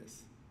to do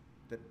this.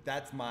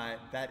 That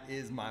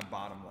is my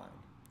bottom line.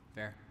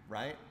 Fair.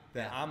 Right?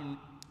 That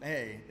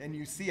hey, and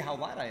you see how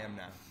light I am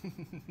now,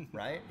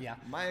 right? Yeah.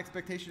 My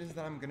expectation is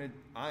that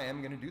I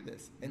am gonna do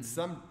this,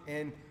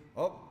 and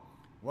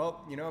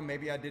well, you know,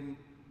 maybe I didn't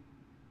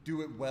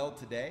do it well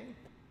today,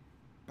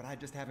 but I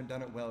just haven't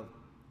done it well,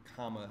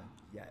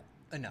 yet.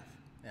 Enough.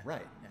 Yeah.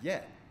 Right.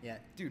 Yeah. Yeah.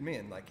 Dude,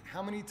 man, like,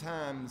 how many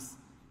times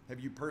have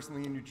you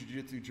personally in your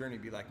jiu-jitsu journey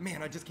be like,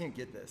 man, I just can't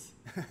get this?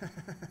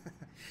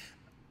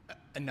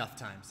 Enough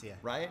times, yeah.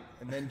 Right?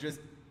 And then just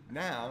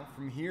now,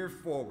 from here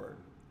forward,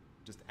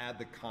 just add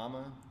the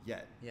comma,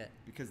 yet.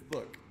 Because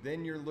look,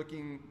 then you're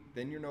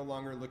no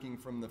longer looking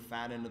from the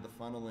fat end of the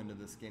funnel into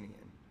the skinny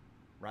end,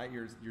 right?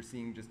 You're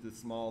seeing just a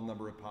small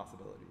number of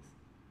possibilities.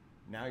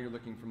 Now you're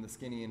looking from the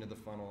skinny end of the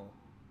funnel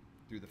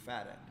through the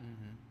fat end,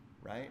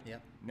 right?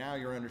 Yep. Now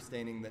you're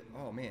understanding that,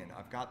 oh man,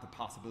 I've got the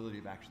possibility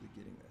of actually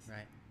getting this.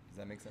 Right. Does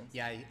that make sense?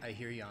 Yeah, I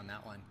hear you on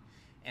that one.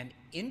 And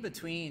in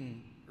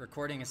between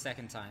recording a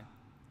second time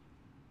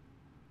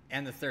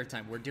and the third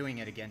time, we're doing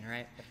it again,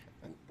 right?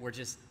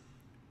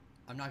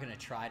 I'm not going to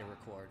try to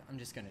record. I'm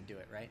just going to do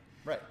it, right?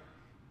 Right.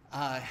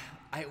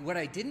 What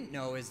I didn't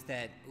know is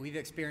that we've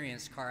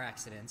experienced car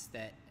accidents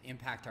that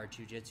impact our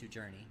jiu-jitsu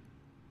journey.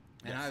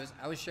 And yes.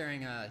 I was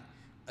sharing a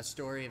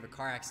story of a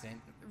car accident,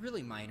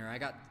 really minor. I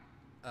got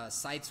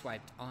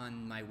sideswiped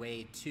on my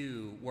way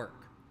to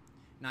work.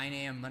 9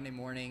 a.m. Monday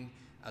morning.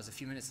 I was a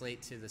few minutes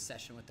late to the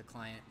session with the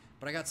client,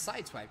 but I got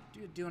sideswiped,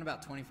 doing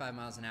about 25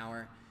 miles an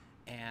hour.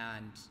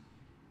 And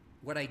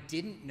what I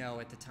didn't know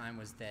at the time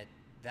was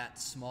that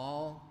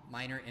small,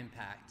 minor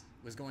impact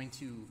was going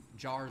to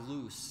jar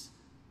loose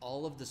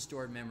all of the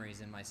stored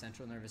memories in my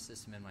central nervous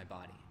system and my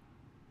body.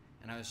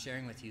 And I was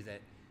sharing with you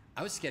that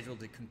I was scheduled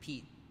to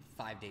compete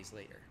 5 days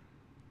later.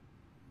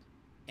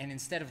 And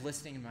instead of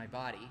listening to my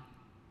body,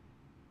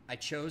 I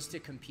chose to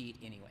compete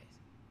anyways.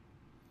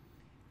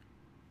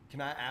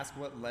 Can I ask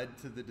what led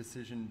to the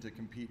decision to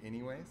compete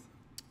anyways?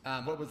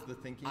 What was the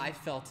thinking? I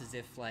felt as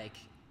if like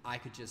I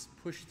could just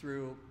push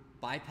through,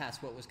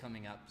 bypass what was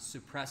coming up,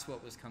 suppress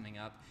what was coming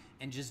up,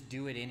 and just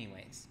do it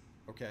anyways.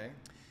 Okay.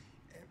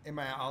 Am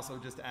I also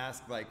just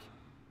ask, like,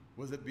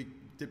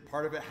 did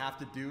part of it have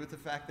to do with the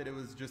fact that it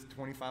was just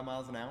 25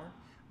 miles an hour?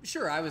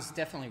 Sure, I was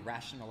definitely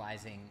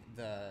rationalizing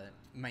the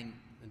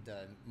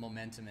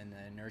momentum and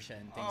the inertia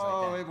and things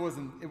like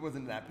that. it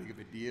wasn't that big of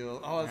a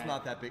deal. Oh, it's Right.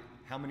 not that big.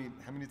 How many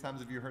times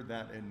have you heard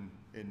that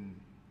in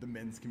the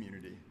men's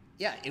community?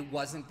 Yeah, it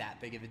wasn't that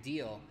big of a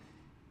deal.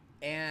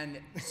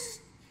 And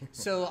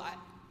so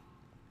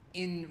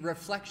in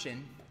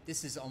reflection,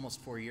 this is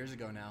almost 4 years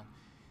ago now.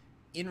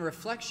 In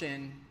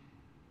reflection,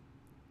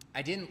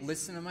 I didn't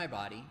listen to my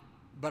body,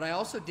 but I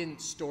also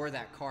didn't store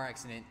that car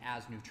accident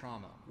as new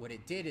trauma. What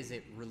it did is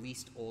it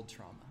released old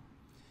trauma.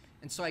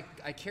 And so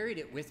I carried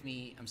it with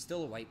me. I'm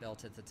still a white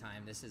belt at the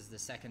time. This is the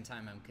second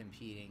time I'm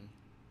competing.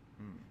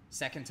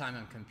 Second time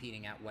I'm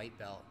competing at white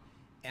belt.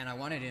 And I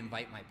wanted to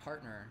invite my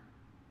partner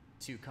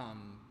to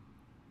come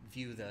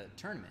view the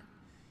tournament,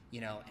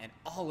 and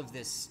all of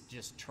this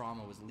just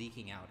trauma was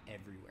leaking out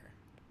everywhere.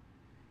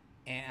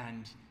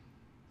 And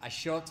I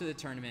show up to the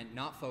tournament,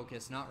 not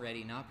focused, not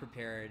ready, not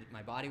prepared.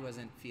 My body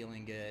wasn't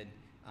feeling good.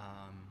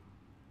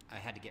 I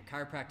had to get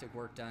chiropractic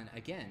work done.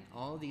 Again,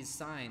 all of these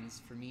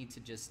signs for me to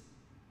just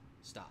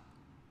stop,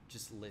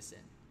 just listen.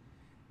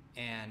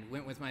 And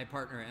went with my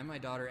partner and my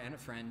daughter and a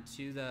friend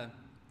to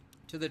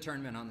the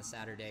tournament on the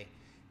Saturday,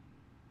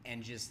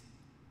 and just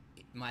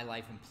my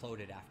life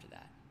imploded after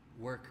that.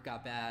 Work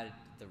got bad,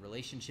 the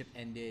relationship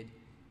ended,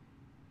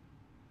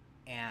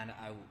 and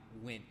I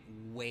went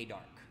way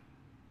dark,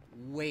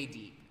 way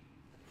deep.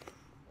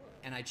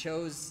 And I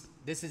chose,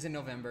 this is in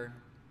November,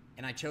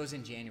 and I chose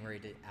in January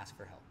to ask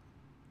for help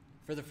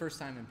for the first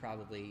time in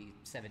probably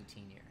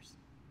 17 years.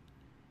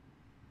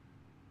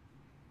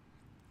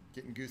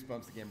 Getting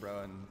goosebumps again,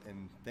 bro,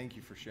 and thank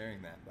you for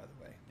sharing that, by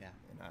the way. Yeah.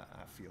 And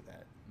I feel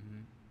that.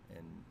 Mm-hmm.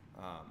 And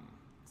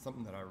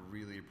something that I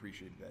really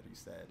appreciated that you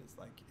said is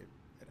like it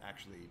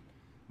actually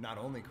not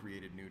only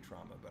created new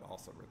trauma, but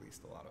also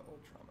released a lot of old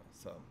trauma.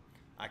 So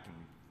I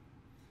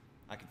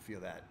can feel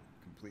that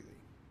completely.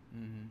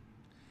 Mm-hmm.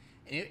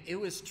 And it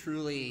was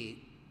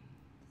truly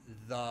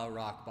the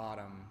rock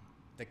bottom,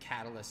 the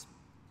catalyst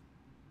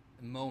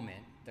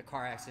moment, the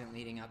car accident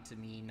leading up to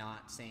me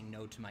not saying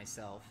no to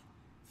myself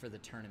for the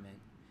tournament,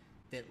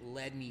 that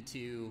led me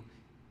to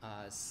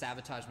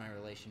sabotage my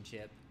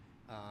relationship,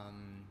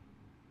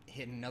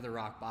 hit another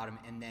rock bottom,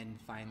 and then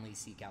finally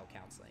seek out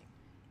counseling.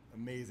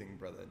 Amazing,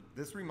 brother.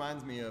 This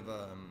reminds me of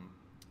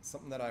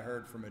something that I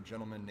heard from a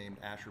gentleman named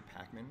Asher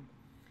Packman.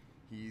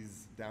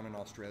 He's down in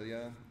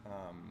Australia,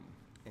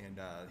 and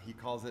he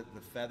calls it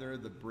the feather,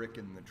 the brick,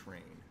 and the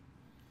train.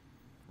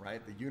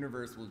 Right? The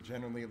universe will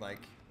generally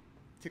like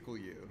tickle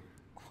you.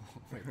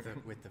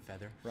 with the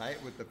feather.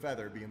 Right? With the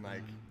feather being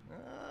like,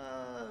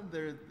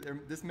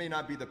 this may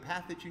not be the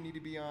path that you need to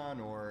be on,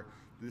 or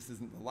this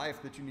isn't the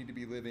life that you need to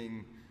be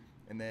living.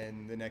 And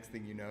then the next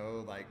thing you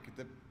know, like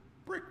the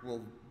brick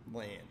will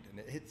land and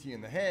it hits you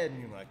in the head and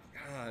you're like,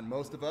 and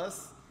most of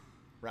us,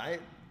 right?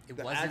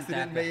 The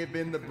accident may have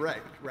been the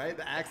brick, right?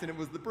 The accident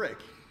was the brick.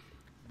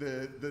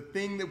 The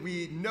thing that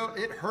we know,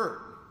 it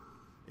hurt,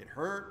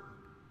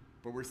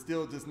 but we're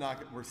still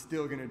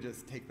gonna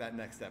just take that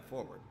next step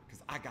forward.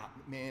 Because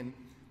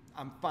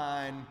I'm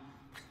fine,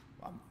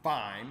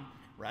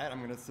 right?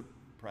 I'm gonna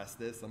suppress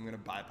this, I'm gonna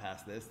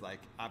bypass this, like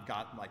I've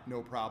got like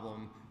no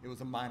problem. It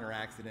was a minor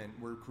accident,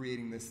 we're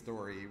creating this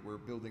story, we're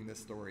building this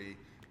story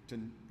to,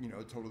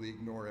 totally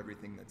ignore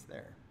everything that's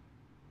there.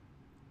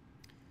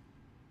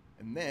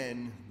 And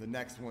then the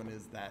next one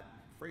is that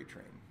freight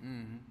train,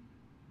 mm-hmm.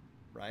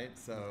 right?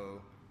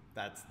 So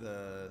that's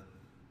the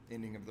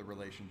ending of the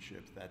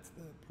relationship. That's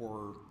the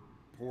poor,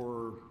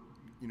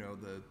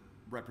 the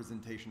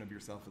representation of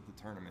yourself at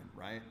the tournament,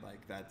 right?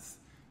 Like that's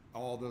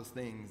all those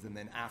things. And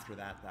then after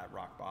that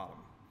rock bottom,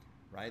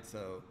 right?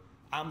 So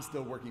I'm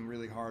still working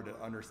really hard to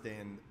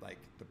understand like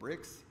the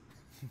bricks.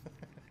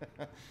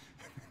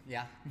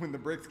 Yeah. When the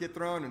bricks get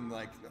thrown and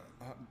like,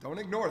 don't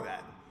ignore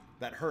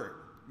that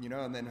hurt,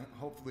 and then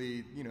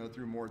hopefully,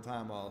 through more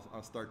time,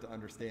 I'll start to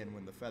understand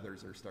when the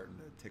feathers are starting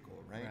to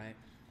tickle, right?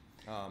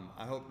 Right.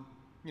 I hope,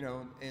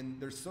 and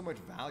there's so much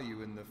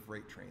value in the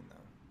freight train though.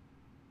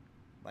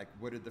 Like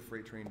what did the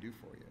freight train do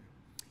for you?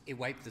 It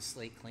wiped the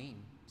slate clean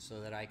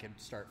so that I could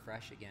start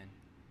fresh again.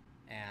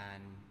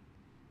 And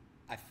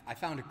I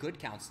found a good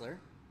counselor,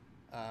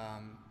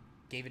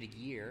 gave it a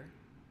year,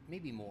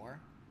 maybe more.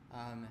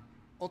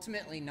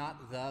 Ultimately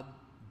not the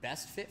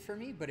best fit for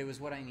me, but it was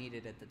what I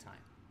needed at the time.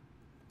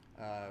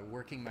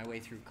 Working my way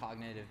through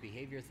cognitive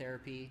behavior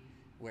therapy,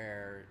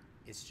 where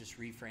it's just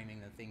reframing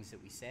the things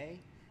that we say,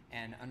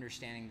 and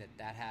understanding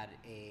that had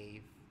a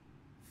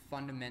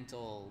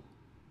fundamental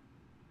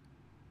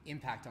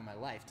impact on my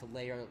life to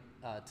lay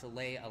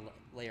a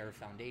layer of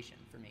foundation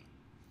for me.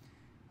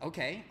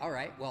 Okay, all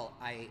right, well,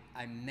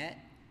 I met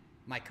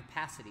my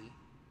capacity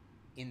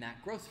in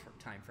that growth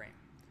time frame.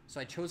 So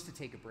I chose to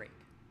take a break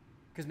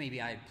because maybe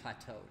I had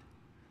plateaued,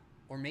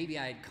 or maybe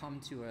I had come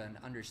to an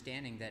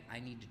understanding that I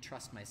need to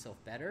trust myself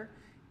better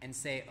and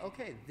say,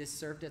 okay, this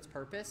served its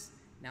purpose.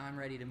 Now I'm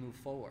ready to move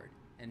forward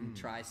and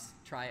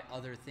try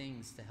other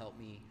things to help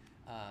me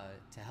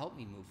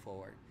move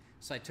forward.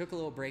 So I took a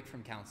little break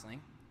from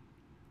counseling.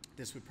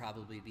 This would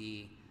probably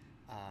be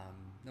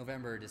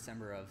November or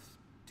December of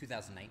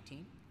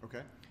 2019.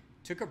 Okay.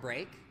 Took a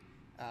break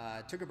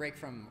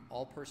from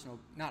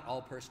not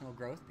all personal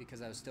growth,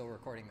 because I was still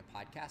recording the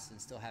podcast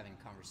and still having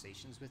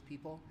conversations with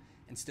people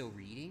and still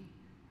reading.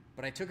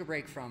 But I took a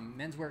break from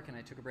men's work and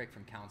I took a break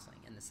from counseling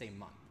in the same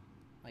month.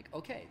 Like,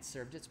 okay, it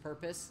served its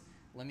purpose.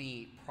 Let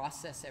me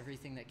process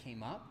everything that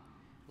came up.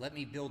 Let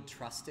me build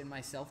trust in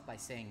myself by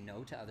saying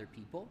no to other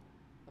people.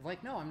 Of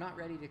like, no, I'm not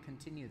ready to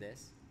continue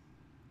this.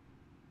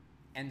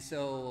 And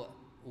so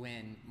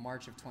when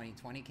March of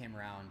 2020 came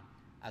around,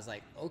 I was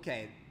like,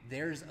 okay,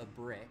 there's a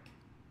brick,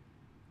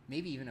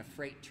 maybe even a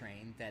freight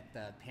train that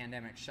the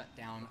pandemic shut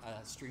down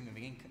a stream of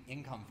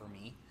income for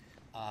me,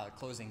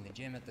 closing the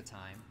gym at the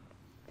time.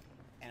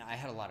 And I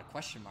had a lot of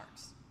question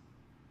marks.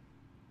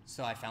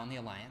 So I found the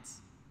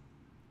Alliance,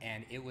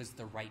 and it was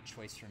the right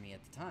choice for me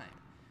at the time.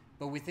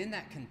 But within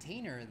that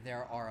container,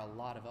 there are a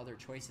lot of other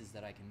choices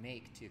that I can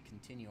make to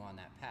continue on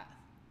that path.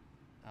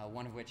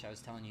 One of which I was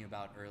telling you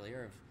about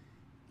earlier,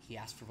 he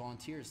asked for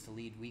volunteers to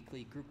lead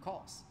weekly group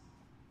calls.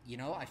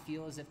 I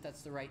feel as if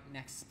that's the right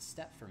next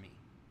step for me.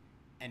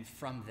 And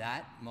from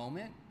that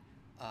moment,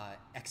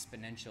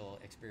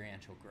 exponential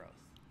experiential growth.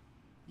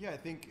 Yeah, I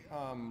think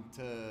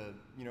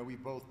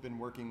we've both been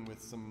working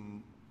with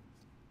some,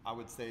 I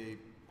would say,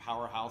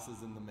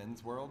 powerhouses in the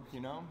men's world,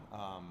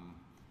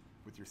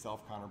 with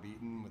yourself, Connor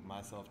Beaton, with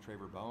myself,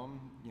 Traver Boehm,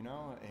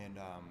 and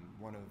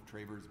one of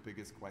Traver's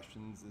biggest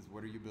questions is,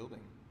 what are you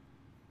building?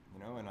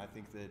 And I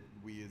think that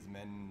we as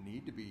men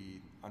need to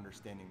be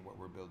understanding what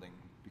we're building,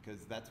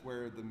 because that's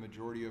where the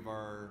majority of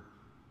our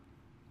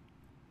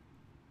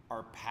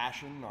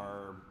passion,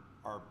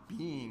 our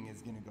being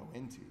is going to go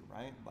into,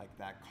 right? Like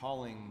that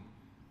calling,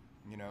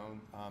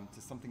 to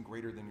something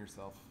greater than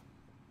yourself.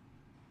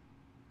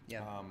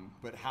 Yeah.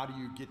 But how do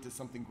you get to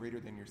something greater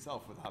than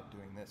yourself without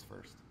doing this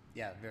first?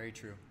 Yeah, very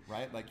true.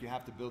 Right? Like you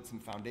have to build some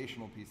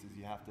foundational pieces.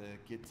 You have to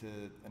get to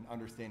an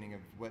understanding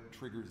of what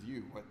triggers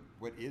you.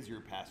 What is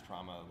your past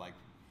trauma? Like,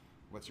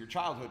 what's your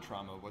childhood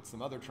trauma? What's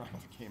some other trauma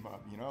that came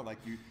up?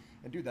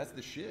 And dude, that's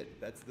the shit.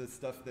 That's the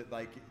stuff that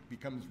like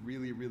becomes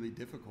really, really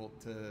difficult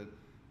to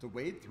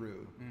wade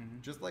through.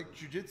 Mm-hmm. Just like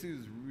jiu-jitsu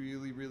is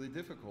really, really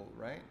difficult,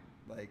 right?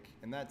 Like,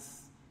 and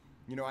that's,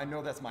 I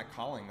know that's my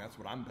calling. That's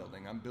what I'm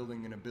building. I'm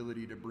building an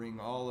ability to bring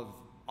all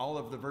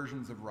of the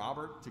versions of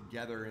Robert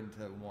together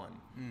into one,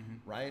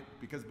 mm-hmm. right?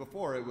 Because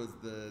before it was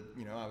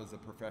I was a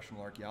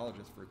professional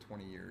archaeologist for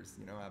 20 years.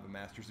 I have a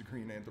master's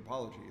degree in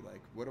anthropology.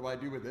 Like, what do I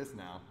do with this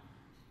now?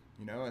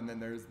 And then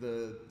there's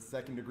the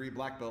second degree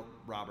black belt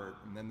Robert,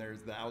 and then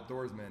there's the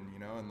outdoorsman,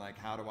 and like,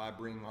 how do I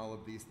bring all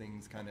of these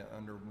things kind of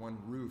under one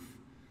roof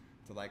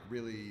to like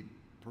really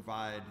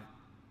provide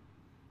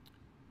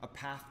a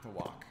path to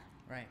walk,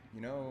 right?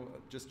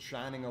 Just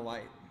shining a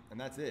light, and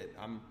that's it.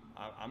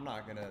 I'm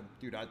not gonna,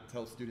 dude, I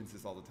tell students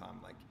this all the time,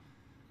 like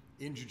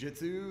in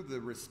jiu-jitsu, the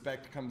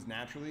respect comes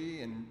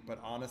naturally, but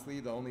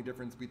honestly, the only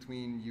difference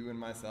between you and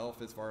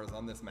myself as far as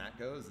on this mat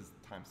goes is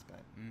time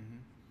spent. Mm-hmm.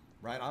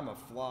 Right? I'm a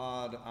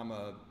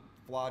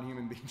flawed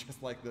human being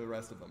just like the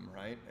rest of them,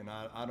 right? And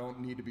I don't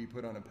need to be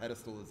put on a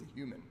pedestal as a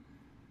human,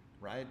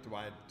 right? Do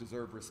I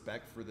deserve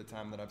respect for the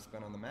time that I've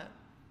spent on the mat?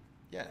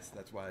 Yes,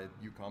 that's why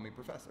you call me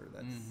professor.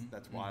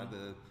 That's why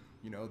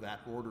that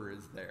order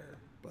is there.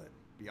 But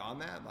beyond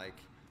that, like,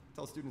 I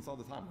tell students all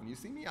the time, when you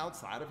see me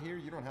outside of here,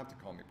 you don't have to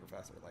call me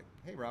professor. Like,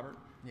 hey, Robert,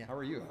 how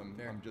are you?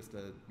 I'm just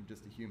a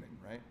human,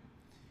 right?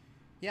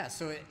 Yeah,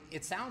 so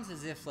it sounds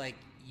as if like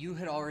you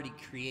had already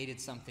created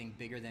something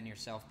bigger than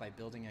yourself by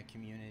building a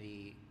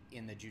community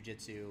in the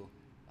jiu-jitsu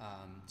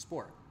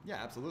sport. Yeah,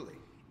 absolutely.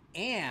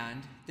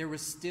 And there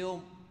was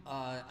still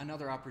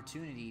another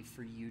opportunity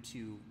for you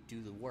to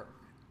do the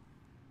work.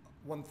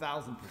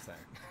 1,000%.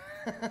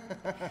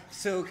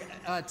 So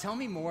tell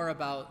me more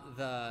about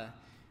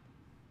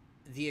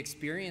the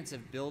experience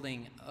of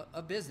building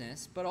a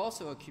business, but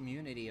also a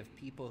community of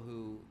people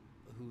who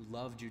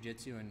love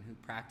jiu-jitsu and who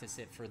practice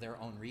it for their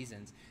own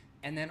reasons.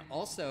 And then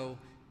also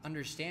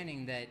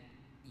understanding that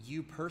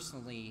you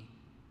personally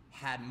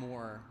had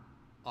more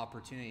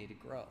opportunity to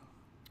grow.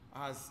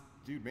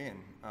 Dude, man,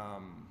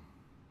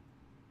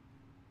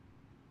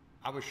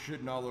 I was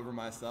shitting all over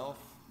myself.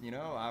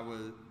 I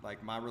was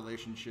like, my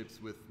relationships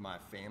with my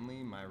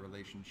family, my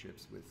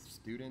relationships with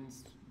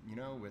students,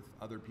 with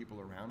other people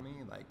around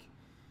me, like,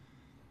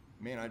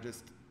 man,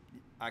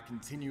 I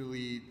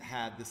continually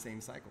had the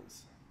same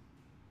cycles.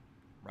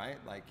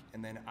 Right? Like,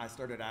 and then I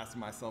started asking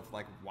myself,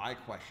 like, why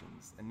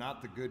questions, and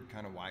not the good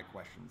kind of why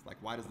questions. Like,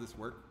 why does this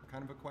work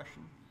kind of a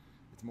question?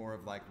 It's more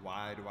of like,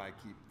 why do I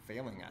keep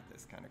failing at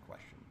this kind of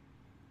question?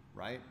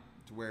 Right?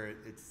 To where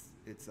it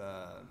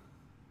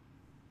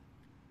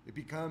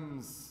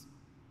becomes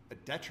a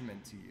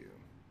detriment to you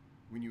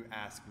when you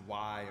ask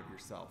why of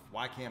yourself.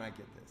 Why can't I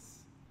get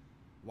this?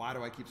 Why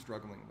do I keep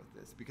struggling with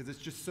this? Because it's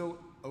just so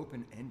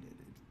open-ended.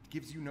 It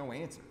gives you no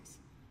answers.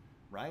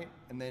 Right?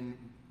 And then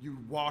you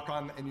walk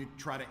on and you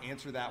try to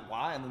answer that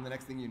why, and then the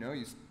next thing you know,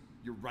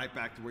 you're right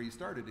back to where you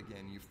started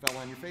again. You fell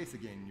on your face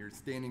again. You're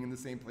standing in the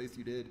same place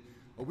you did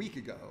a week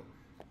ago.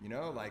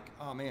 Like,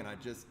 oh man, I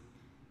just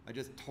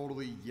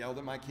totally yelled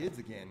at my kids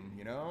again.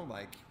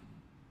 Like,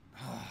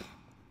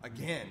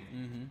 again.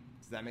 Mm-hmm.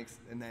 So that makes,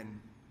 and then,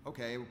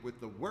 okay, with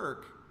the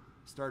work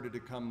started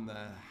to come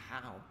the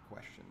how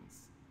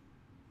questions.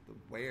 The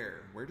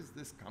where does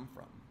this come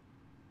from?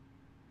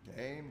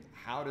 Okay,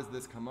 how does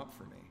this come up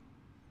for me?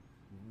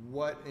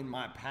 What in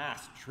my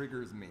past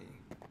triggers me,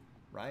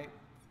 right?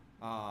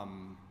 How,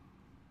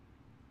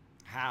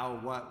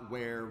 what,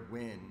 where,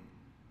 when,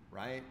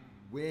 right?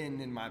 When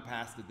in my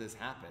past did this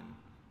happen?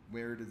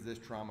 Where does this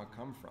trauma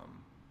come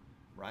from,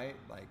 right?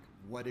 Like,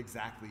 what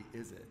exactly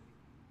is it?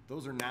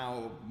 Those are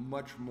now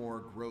much more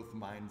growth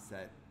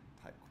mindset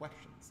type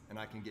questions, and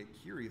I can get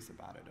curious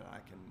about it, and I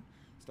can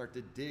start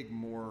to dig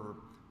more,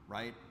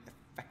 right,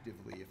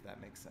 effectively, if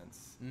that makes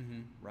sense,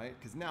 mm-hmm. right?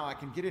 Because now I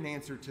can get an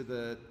answer to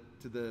the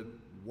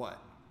what.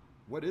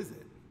 What is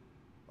it?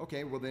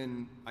 Okay, well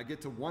then I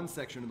get to one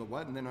section of the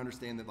what and then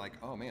understand that, like,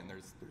 oh man,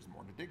 there's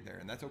more to dig there,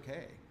 and that's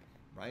okay,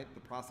 right?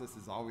 The process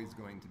is always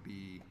going to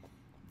be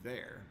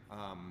there.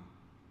 I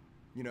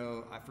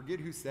forget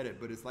who said it,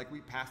 but it's like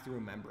we pass through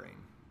a membrane,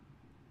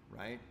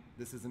 right?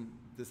 This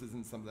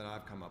isn't something that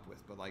I've come up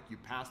with, but like you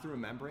pass through a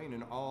membrane,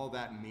 and all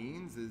that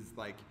means is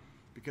like,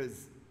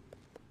 because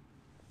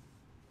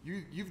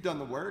you've done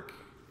the work,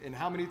 and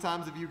how many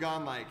times have you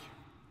gone like,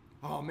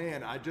 oh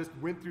man, I just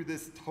went through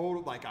this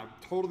total, like I've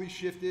totally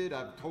shifted,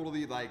 I've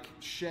totally like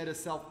shed a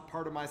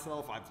part of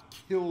myself, I've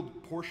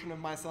killed portion of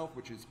myself,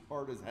 which is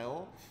hard as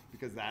hell,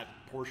 because that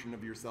portion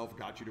of yourself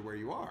got you to where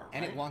you are.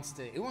 And right? it wants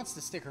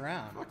to stick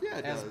around. Fuck yeah,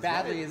 it as does,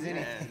 badly right? as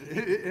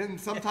anything. Yeah.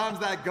 And sometimes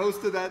that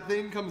ghost of that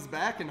thing comes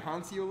back and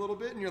haunts you a little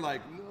bit, and you're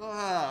like,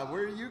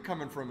 where are you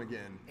coming from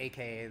again?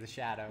 AKA the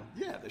shadow.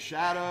 Yeah, the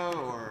shadow,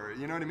 or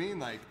you know what I mean?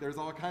 Like there's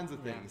all kinds of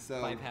things. So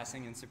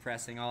bypassing and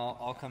suppressing,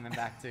 all coming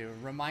back to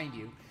remind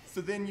you. So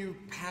then you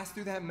pass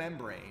through that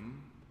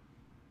membrane,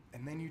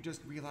 and then you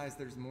just realize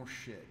there's more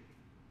shit.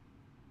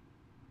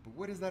 But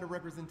what is that a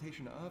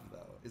representation of,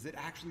 though? Is it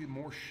actually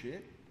more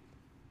shit?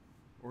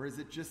 Or is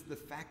it just the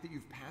fact that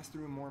you've passed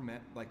through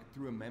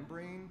through a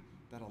membrane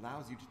that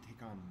allows you to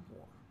take on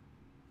more?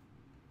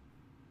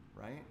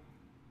 Right?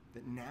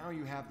 That now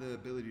you have the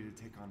ability to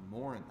take on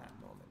more in that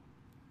moment.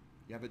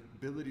 You have the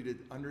ability to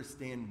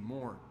understand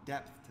more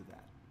depth to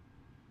that.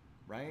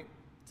 Right?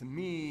 To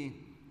me,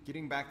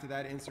 getting back to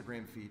that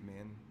Instagram feed,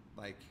 man,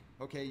 like,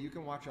 okay, you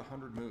can watch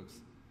 100 moves,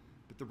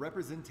 but the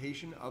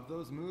representation of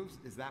those moves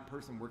is that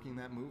person working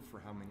that move for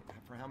how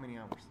many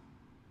hours?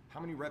 How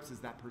many reps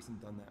has that person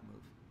done that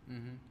move?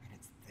 Mm-hmm. And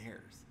it's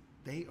theirs.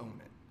 They own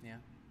it. Yeah.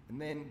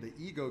 And then the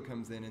ego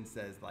comes in and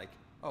says like,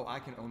 oh, I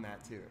can own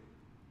that too,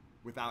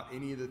 without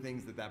any of the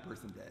things that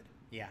person did.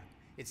 Yeah.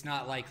 It's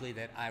not likely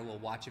that I will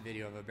watch a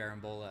video of a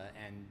Barambola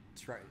and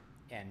try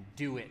and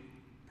do it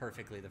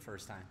perfectly the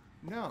first time.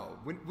 No,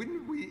 when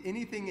we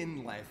anything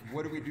in life,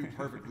 what do we do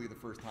perfectly the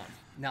first time?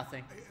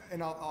 Nothing.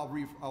 And I'll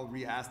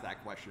re-ask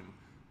that question.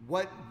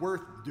 What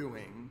worth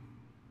doing,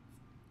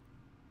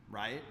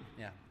 right?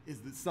 Yeah.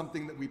 Is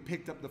something that we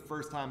picked up the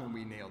first time and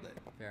we nailed it?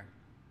 Fair.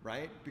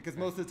 Right? Because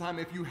most of the time,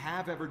 if you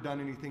have ever done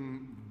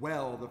anything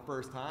well the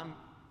first time,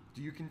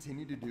 do you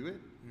continue to do it?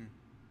 Mm.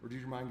 Or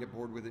does your mind get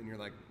bored with it and you're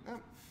like, oh,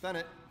 done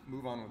it,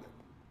 move on with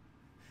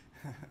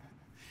it?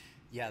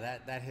 Yeah,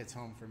 that hits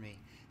home for me.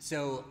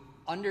 So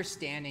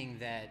understanding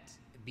that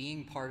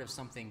being part of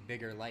something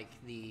bigger like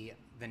the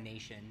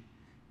nation,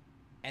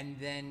 and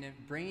then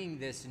bringing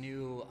this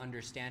new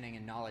understanding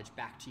and knowledge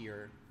back to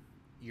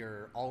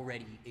your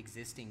already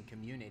existing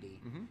community,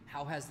 mm-hmm.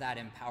 How has that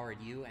empowered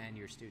you and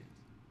your students?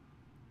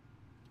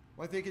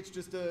 Well, I think it's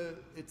just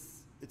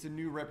it's a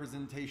new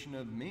representation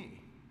of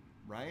me,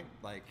 right?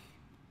 Like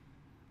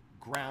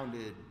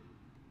grounded,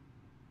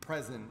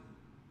 present,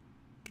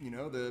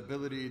 the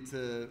ability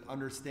to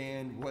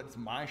understand what's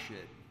my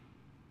shit,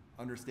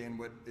 understand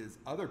what is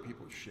other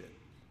people's shit.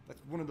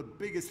 That's one of the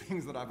biggest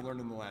things that I've learned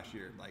in the last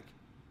year. Like,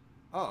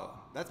 oh,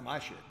 that's my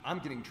shit. I'm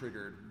getting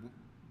triggered.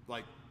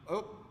 Like,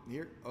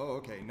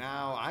 okay,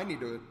 now I need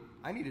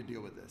to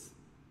deal with this,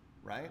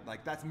 right?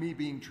 Like that's me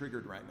being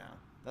triggered right now.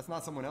 That's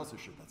not someone else's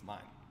shit, that's mine.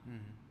 Mm-hmm.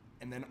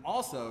 And then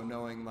also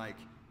knowing like,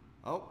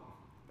 oh,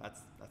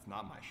 that's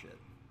not my shit.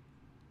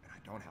 And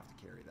I don't have to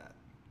carry that,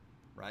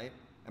 right?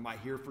 Am I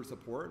here for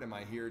support? Am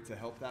I here to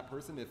help that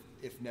person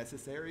if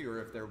necessary or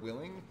if they're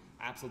willing?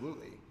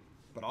 Absolutely.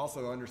 But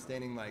also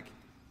understanding like,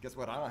 guess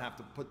what? I don't have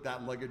to put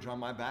that luggage on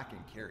my back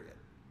and carry it.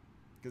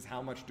 Because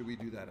how much do we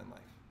do that in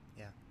life?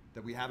 Yeah.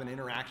 That we have an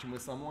interaction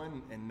with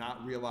someone and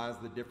not realize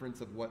the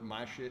difference of what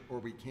my shit, or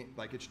we can't,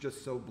 like it's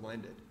just so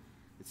blended.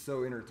 It's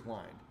so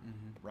intertwined,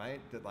 mm-hmm. right?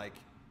 That like,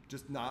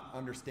 just not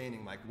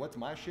understanding like what's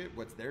my shit,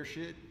 what's their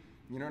shit,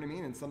 you know what I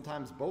mean? And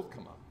sometimes both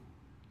come up.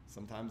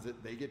 Sometimes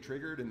they get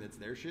triggered and it's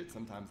their shit.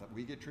 Sometimes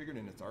we get triggered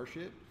and it's our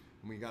shit.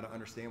 And we got to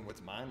understand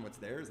what's mine, what's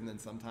theirs. And then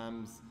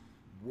sometimes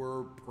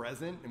we're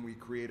present and we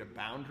create a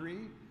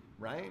boundary,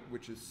 right?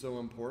 Which is so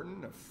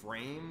important, a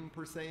frame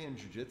per se in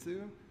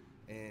jiu-jitsu.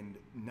 And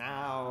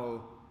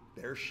now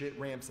their shit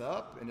ramps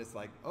up and it's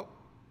like, oh,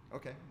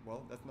 okay,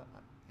 well, that's not,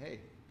 hey,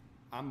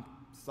 I'm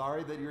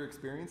sorry that you're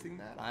experiencing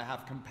that. I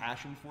have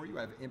compassion for you.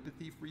 I have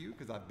empathy for you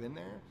because I've been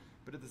there.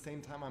 But at the same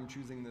time, I'm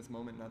choosing this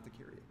moment not to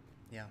carry it.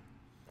 Yeah.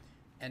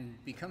 And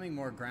becoming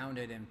more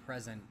grounded and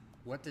present,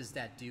 what does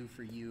that do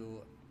for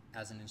you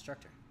as an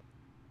instructor?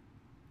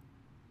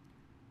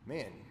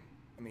 Man,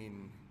 I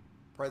mean,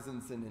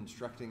 presence in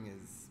instructing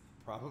is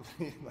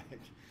probably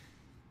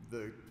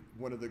like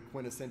one of the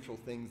quintessential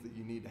things that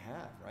you need to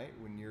have, right?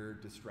 When you're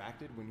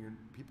distracted,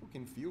 people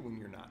can feel when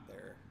you're not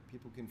there.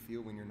 People can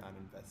feel when you're not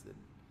invested,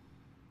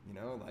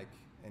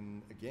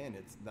 and again,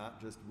 it's not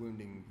just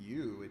wounding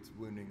you, it's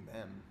wounding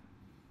them.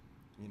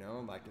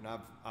 And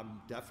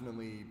I'm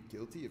definitely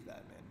guilty of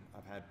that, man.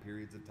 I've had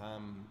periods of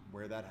time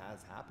where that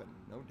has happened,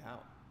 no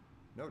doubt,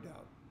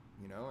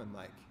 and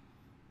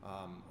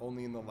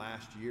only in the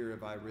last year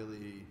have I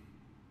really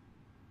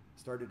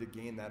started to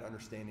gain that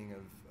understanding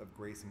of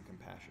grace and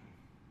compassion,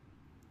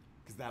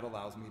 because that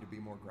allows me to be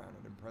more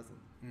grounded and present.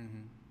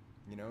 Mm-hmm.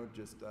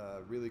 Just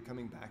really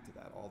coming back to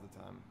that all the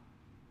time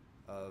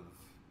of,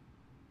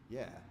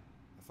 yeah,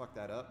 I fucked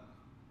that up.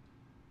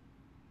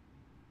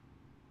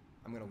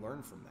 I'm going to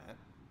learn from that.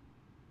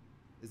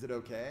 Is it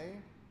okay?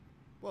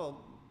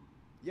 Well,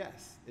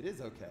 yes, it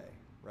is okay,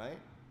 right?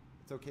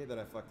 It's okay that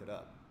I fucked it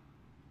up.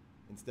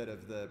 instead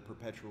of the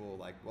perpetual,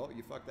 like, well,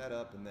 you fucked that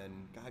up, and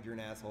then, God, you're an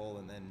asshole,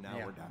 and then now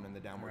we're down in the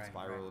downward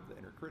spiral of the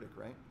inner critic,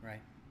 right?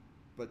 Right.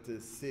 But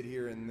to sit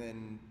here and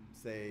then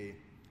say,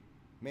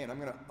 man, I'm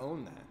going to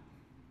own that.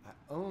 I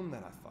own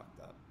that I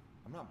fucked up.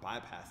 I'm not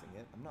bypassing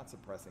it. I'm not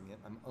suppressing it.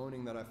 I'm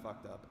owning that I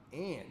fucked up.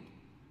 And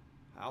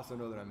I also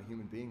know that I'm a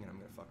human being and I'm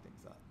going to fuck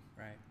things up.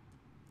 Right.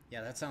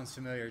 Yeah, that sounds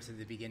familiar to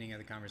the beginning of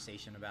the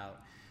conversation about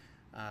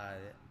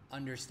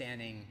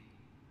understanding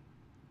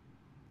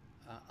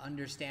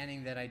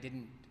that I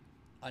didn't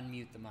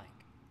unmute the mic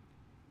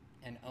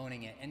and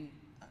owning it, and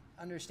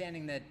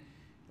understanding that,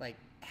 like,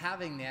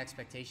 having the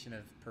expectation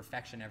of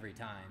perfection every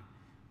time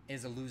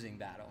is a losing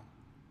battle.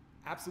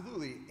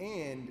 Absolutely.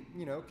 And,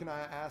 you know, can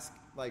I ask,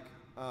 like,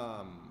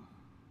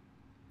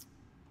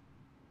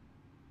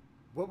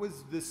 what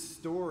was the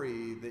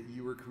story that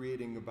you were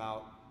creating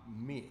about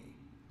me,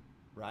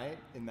 right,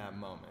 in that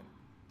moment?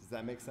 Does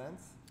that make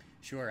sense?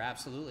 Sure,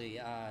 absolutely.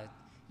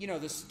 You know,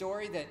 the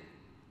story that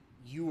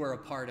you were a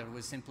part of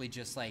was simply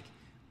just like,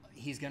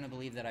 he's going to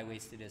believe that I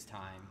wasted his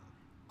time.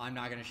 I'm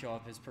not going to show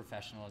up as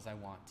professional as I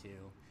want to.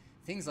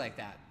 Things like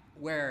that,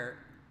 where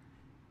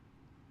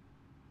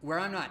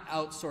I'm not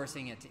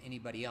outsourcing it to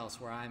anybody else,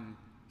 where I'm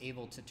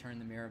able to turn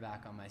the mirror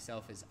back on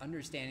myself, is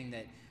understanding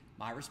that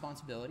my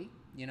responsibility.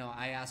 You know,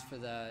 I asked for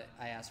the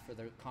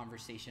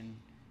conversation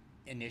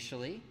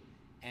initially,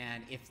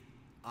 and if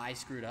I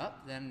screwed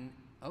up, then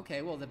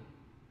okay, well, the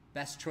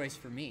best choice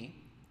for me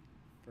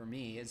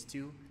is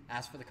to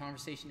ask for the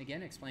conversation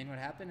again, explain what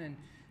happened, and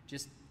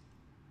just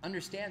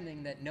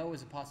understanding that no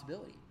is a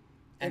possibility,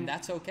 and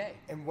that's okay.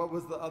 And what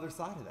was the other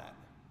side of that?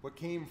 What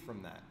came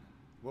from that?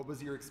 What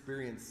was your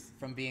experience?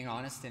 From being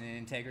honest and in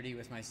integrity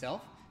with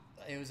myself,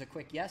 it was a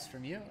quick yes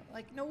from you.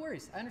 Like, no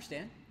worries, I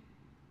understand.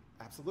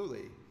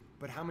 Absolutely.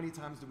 But how many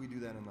times do we do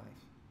that in life?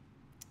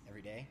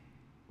 Every day.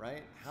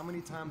 Right? How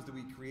many times do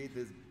we create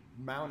this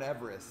Mount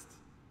Everest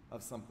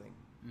of something?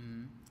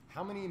 Mm-hmm.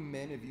 How many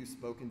men have you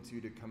spoken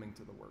to coming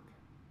to the work?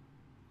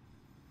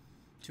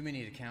 Too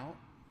many to count.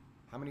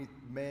 How many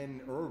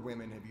men or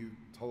women have you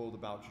told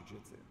about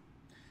jiu-jitsu?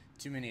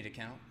 Too many to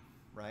count.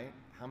 Right?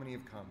 How many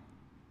have come?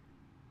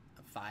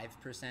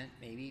 5%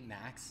 maybe,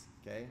 max.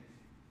 Okay?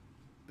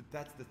 But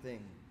that's the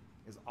thing,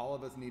 is all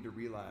of us need to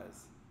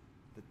realize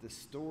that the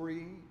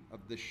story of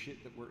the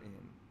shit that we're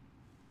in,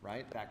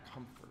 right? That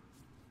comfort.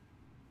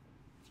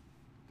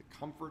 The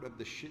comfort of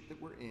the shit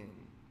that we're in,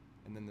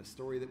 and then the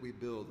story that we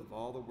build of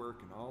all the work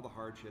and all the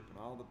hardship and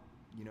all the,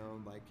 you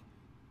know, like,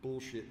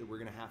 bullshit that we're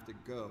gonna have to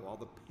go, all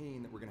the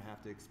pain that we're gonna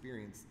have to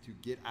experience to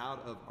get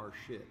out of our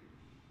shit,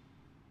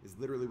 is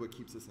literally what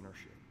keeps us in our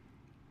shit.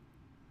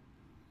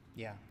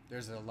 Yeah,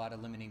 there's a lot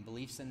of limiting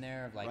beliefs in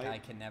there of like, right? I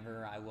can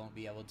never, I won't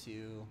be able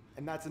to.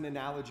 And that's an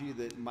analogy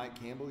that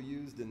Mike Campbell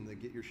used in the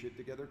Get Your Shit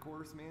Together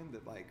course, man,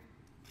 that like,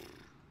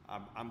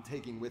 I'm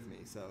taking with me.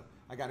 So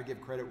I got to give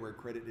credit where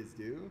credit is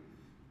due,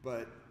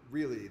 but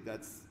really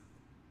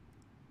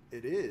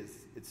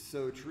it's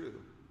so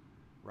true,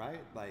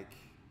 right? Like,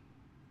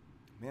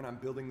 man, I'm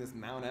building this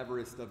Mount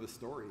Everest of a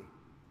story.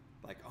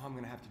 Like, oh, I'm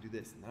going to have to do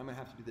this, and then I'm going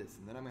to have to do this,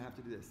 and then I'm going to have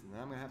to do this, and then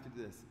I'm going to have to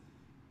do this.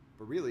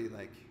 But really,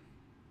 like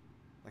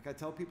I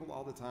tell people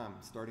all the time,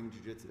 starting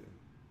jiu-jitsu,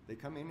 they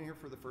come in here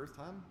for the first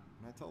time,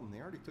 and I tell them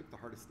they already took the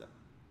hardest step.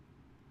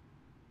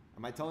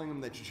 Am I telling them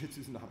that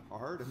jiu-jitsu is not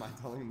hard? Am I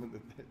telling them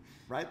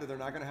that they're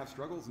not going to have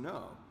struggles?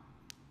 No.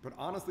 But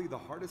honestly, the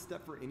hardest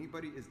step for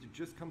anybody is to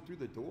just come through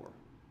the door.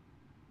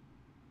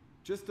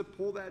 Just to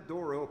pull that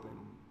door open,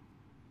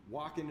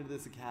 walk into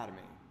this academy,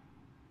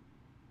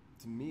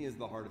 to me is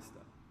the hardest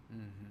step.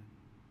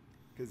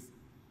 Because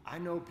I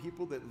know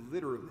people that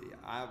literally,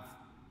 I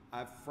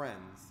have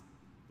friends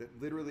that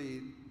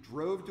literally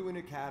drove to an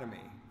academy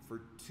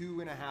for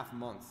 2.5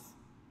 months,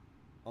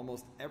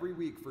 almost every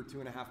week for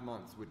 2.5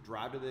 months, would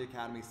drive to the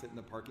academy, sit in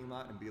the parking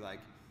lot and be like,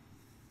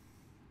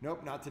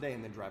 nope, not today,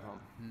 and then drive home.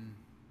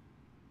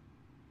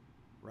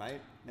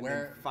 Right? And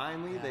then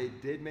finally they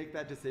did make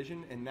that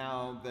decision, and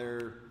now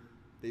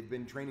they've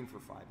been training for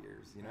 5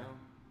 years, you know?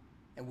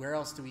 And where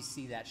else do we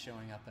see that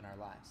showing up in our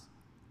lives?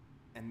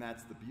 And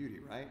that's the beauty,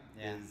 right?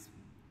 Yeah. Is,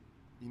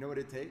 you know what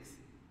it takes?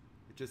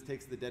 It just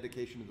takes the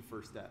dedication to the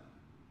first step.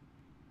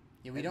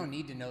 Yeah, we don't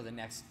need to know the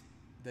next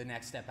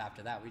step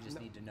after that. We just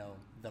need to know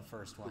the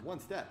first one. The one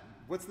step.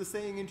 What's the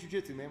saying in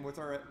jiu-jitsu, man?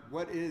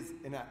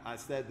 And I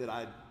said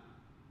that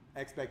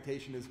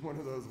expectation is one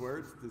of those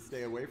words to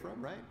stay away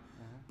from, right?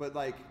 But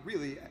like,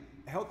 really,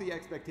 healthy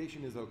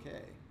expectation is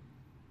okay.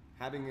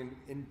 Having an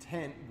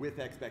intent with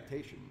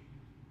expectation,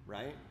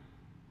 right?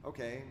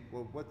 Okay,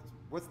 well,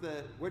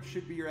 what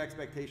should be your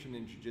expectation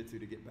in jiu-jitsu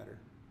to get better?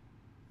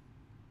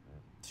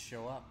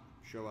 Show up.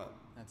 Show up.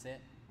 That's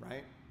it.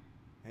 Right?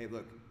 Hey,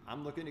 look,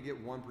 I'm looking to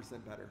get 1%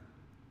 better.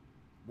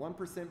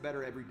 1%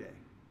 better every day.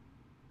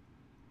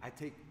 I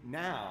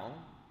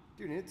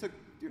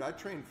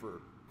trained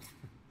for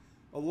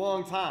a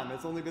long time.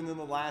 It's only been in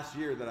the last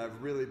year that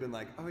I've really been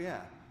like, oh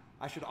yeah,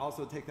 I should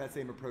also take that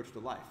same approach to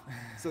life.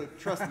 So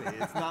trust me,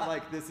 it's not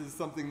like this is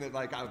something that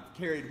like I've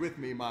carried with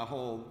me my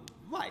whole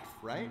life,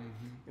 right?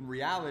 In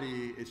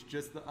reality, it's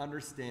just the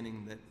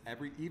understanding that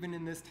even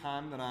in this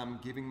time that I'm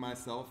giving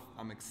myself,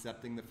 I'm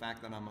accepting the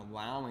fact that I'm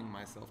allowing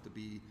myself to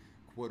be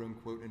quote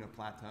unquote in a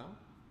plateau.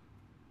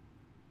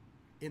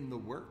 In the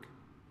work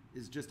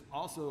is just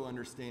also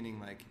understanding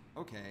like,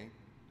 okay,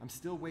 I'm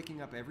still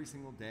waking up every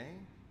single day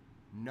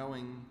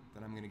knowing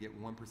that I'm going to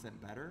get 1%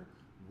 better.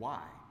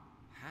 Why?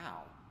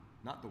 How?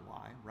 Not the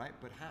why, right?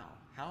 But how?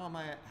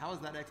 How is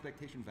that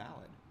expectation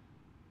valid?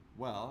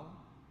 Well,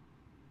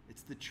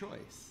 it's the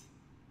choice.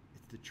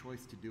 It's the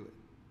choice to do it,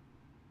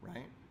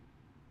 right?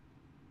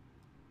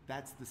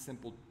 That's the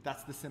simple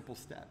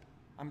step.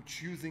 I'm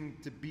choosing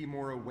to be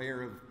more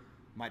aware of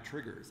my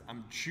triggers.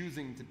 I'm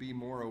choosing to be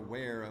more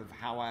aware of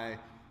how I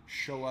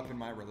show up in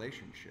my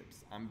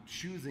relationships. I'm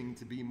choosing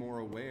to be more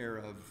aware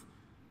of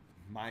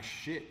my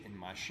shit and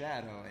my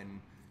shadow and,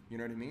 you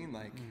know what I mean?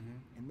 Like,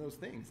 and those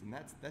things. And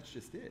that's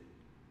just it.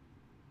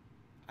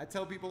 I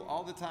tell people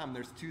all the time,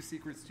 there's 2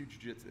 secrets to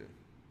jiu-jitsu.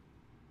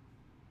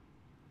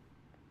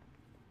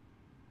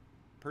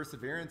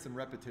 Perseverance and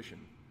repetition.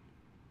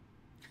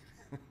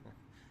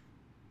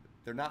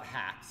 They're not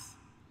hacks,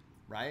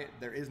 right?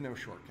 There is no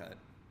shortcut.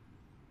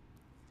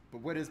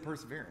 But what is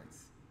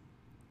perseverance?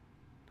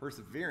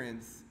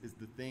 Perseverance is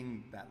the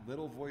thing, that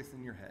little voice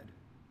in your head,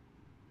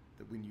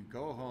 that when you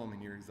go home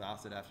and you're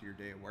exhausted after your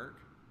day at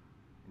work,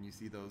 and you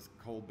see those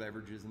cold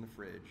beverages in the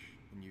fridge,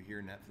 and you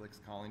hear Netflix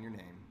calling your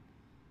name,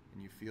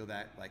 and you feel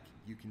that, like,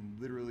 you can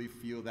literally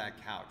feel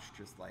that couch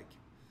just like,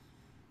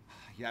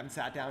 you haven't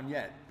sat down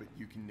yet, but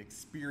you can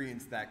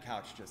experience that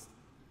couch just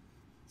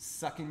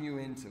sucking you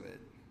into it.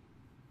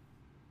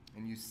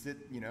 And you sit,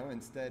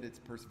 instead it's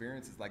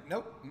perseverance. It's like,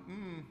 nope,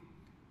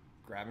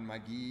 grabbing my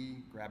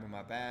gi, grabbing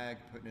my bag,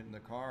 putting it in the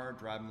car,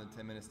 driving the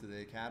 10 minutes to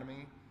the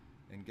academy.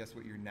 And guess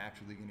what you're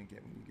naturally going to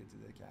get when you get to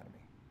the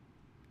academy?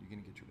 You're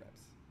going to get your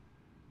reps.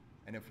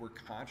 And if we're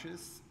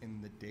conscious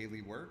in the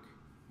daily work,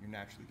 you're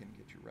naturally going to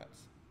get your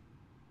reps.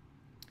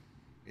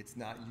 It's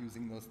not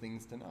using those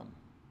things to numb,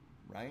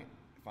 right?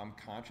 If I'm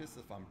conscious,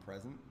 if I'm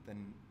present,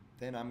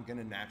 then I'm going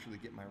to naturally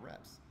get my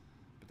reps.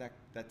 But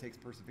that takes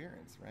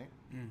perseverance, right?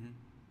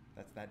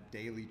 That's that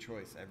daily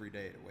choice every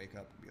day to wake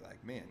up and be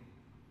like, man,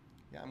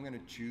 yeah, I'm going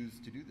to choose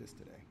to do this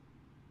today.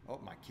 Oh,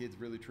 my kid's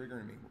really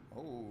triggering me.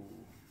 Oh.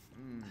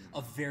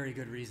 A very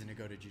good reason to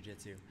go to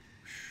jiu-jitsu.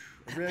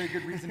 A very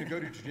good reason to go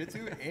to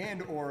jiu-jitsu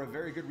or a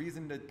very good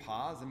reason to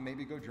pause and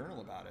maybe go journal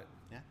about it.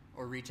 Yeah,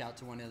 or reach out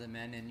to one of the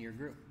men in your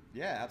group.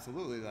 Yeah,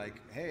 absolutely.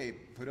 Like, hey,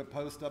 put a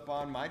post up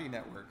on Mighty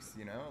Networks,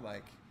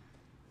 like,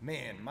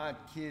 man, my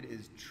kid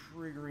is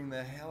triggering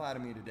the hell out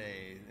of me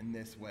today in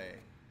this way.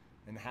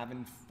 And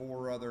having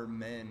 4 other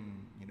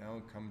men,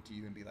 come to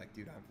you and be like,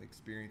 dude, I've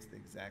experienced the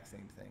exact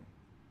same thing.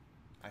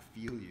 I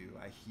feel you.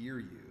 I hear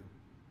you,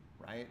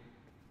 right?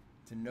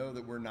 To know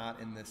that we're not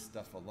in this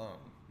stuff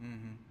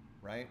alone,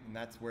 right? And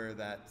that's where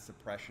that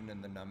suppression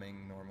and the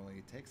numbing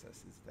normally takes us,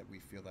 is that we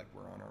feel like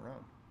we're on our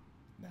own.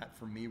 And that,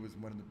 for me, was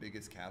one of the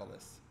biggest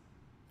catalysts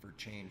for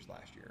change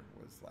last year,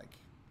 was like,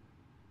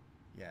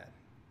 yeah,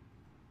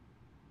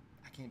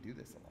 I can't do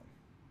this alone.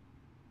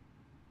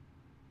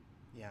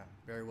 Yeah,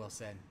 very well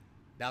said.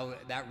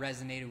 That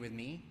resonated with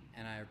me,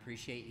 and I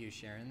appreciate you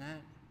sharing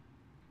that.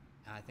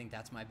 I think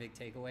that's my big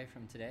takeaway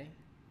from today.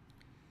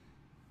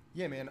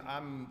 Yeah, man,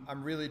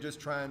 I'm really just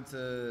trying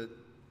to,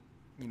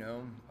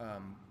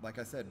 like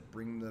I said,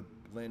 bring the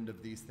blend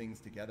of these things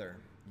together.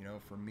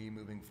 For me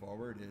moving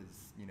forward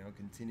is,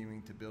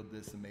 continuing to build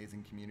this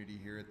amazing community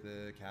here at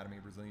the Academy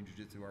of Brazilian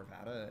Jiu-Jitsu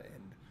Arvada,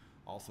 and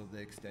also the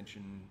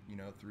extension,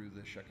 through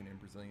the Shuckin' and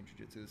Brazilian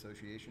Jiu-Jitsu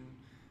Association,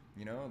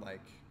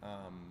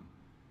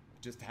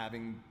 just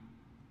having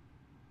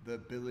the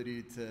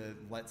ability to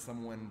let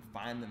someone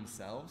find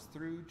themselves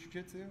through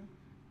jiu-jitsu,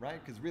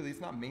 right? Because really,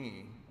 it's not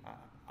me.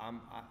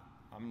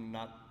 I'm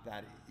not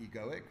that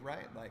egoic,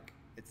 right? Like,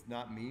 it's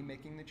not me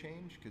making the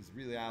change, because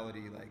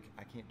reality, like,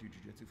 I can't do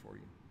jiu-jitsu for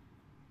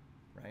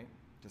you, right?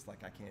 Just like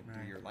I can't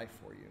do your life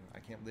for you. I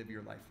can't live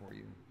your life for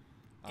you.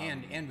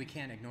 And we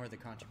can't ignore the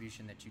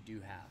contribution that you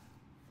do have.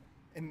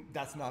 And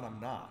that's not, I'm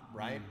not,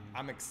 right?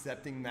 I'm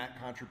accepting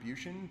that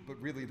contribution, but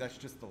really that's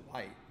just the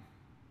light.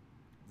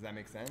 Does that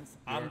make sense?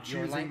 I'm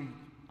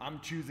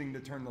choosing to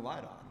turn the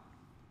light on.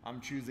 I'm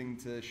choosing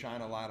to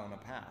shine a light on a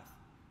path,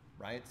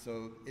 right?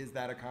 So is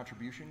that a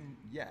contribution?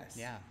 Yes.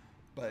 Yeah.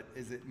 But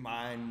is it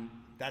mine?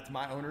 That's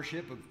my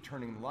ownership of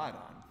turning the light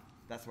on.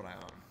 That's what I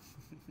own.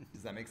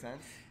 Does that make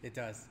sense? It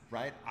does.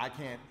 Right?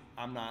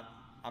 I'm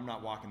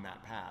not walking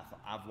that path.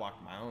 I've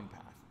walked my own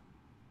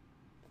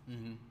path.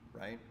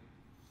 Right?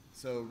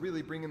 So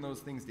really bringing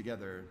those things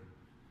together,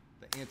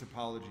 the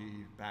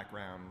anthropology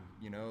background,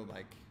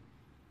 like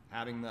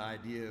having the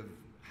idea of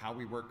how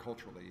we work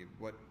culturally,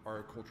 what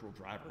are cultural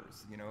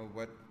drivers,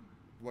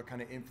 what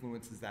kind of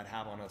influences that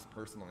have on us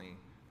personally,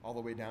 all the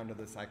way down to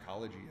the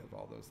psychology of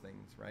all those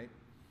things, right?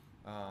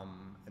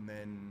 And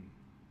then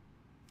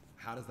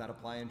how does that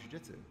apply in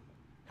jiu-jitsu?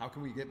 How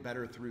can we get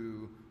better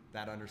through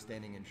that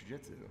understanding in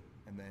jiu-jitsu?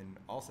 And then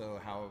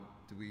also, how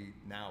do we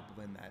now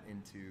blend that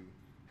into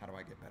how do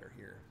I get better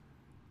here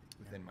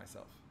within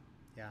myself?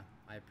 Yeah,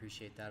 I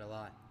appreciate that a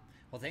lot.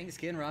 Well, thanks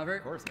again, Robert.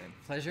 Of course, man.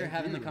 Pleasure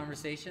having the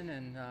conversation,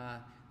 and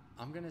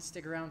I'm going to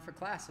stick around for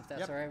class if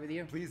that's all right with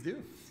you. Please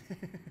do.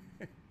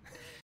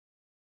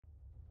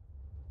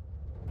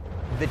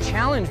 The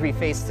challenge we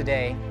face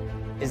today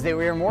is that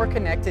we are more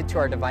connected to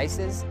our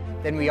devices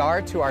than we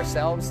are to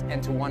ourselves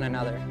and to one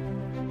another.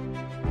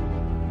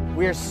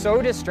 We are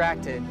so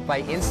distracted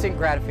by instant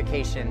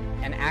gratification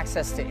and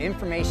access to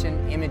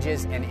information,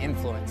 images, and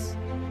influence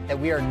that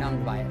we are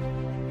numbed by it.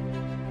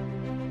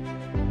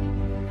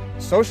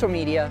 Social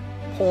media,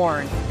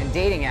 porn, and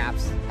dating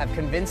apps have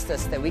convinced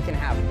us that we can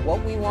have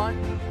what we want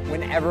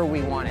whenever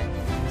we want it,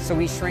 so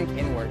we shrink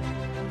inward.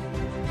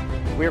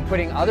 We are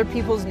putting other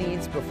people's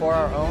needs before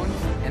our own,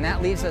 and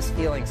that leaves us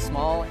feeling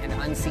small and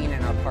unseen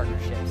in our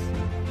partnerships.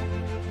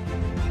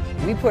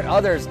 We put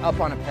others up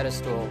on a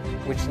pedestal,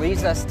 which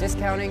leaves us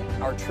discounting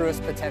our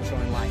truest potential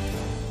in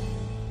life.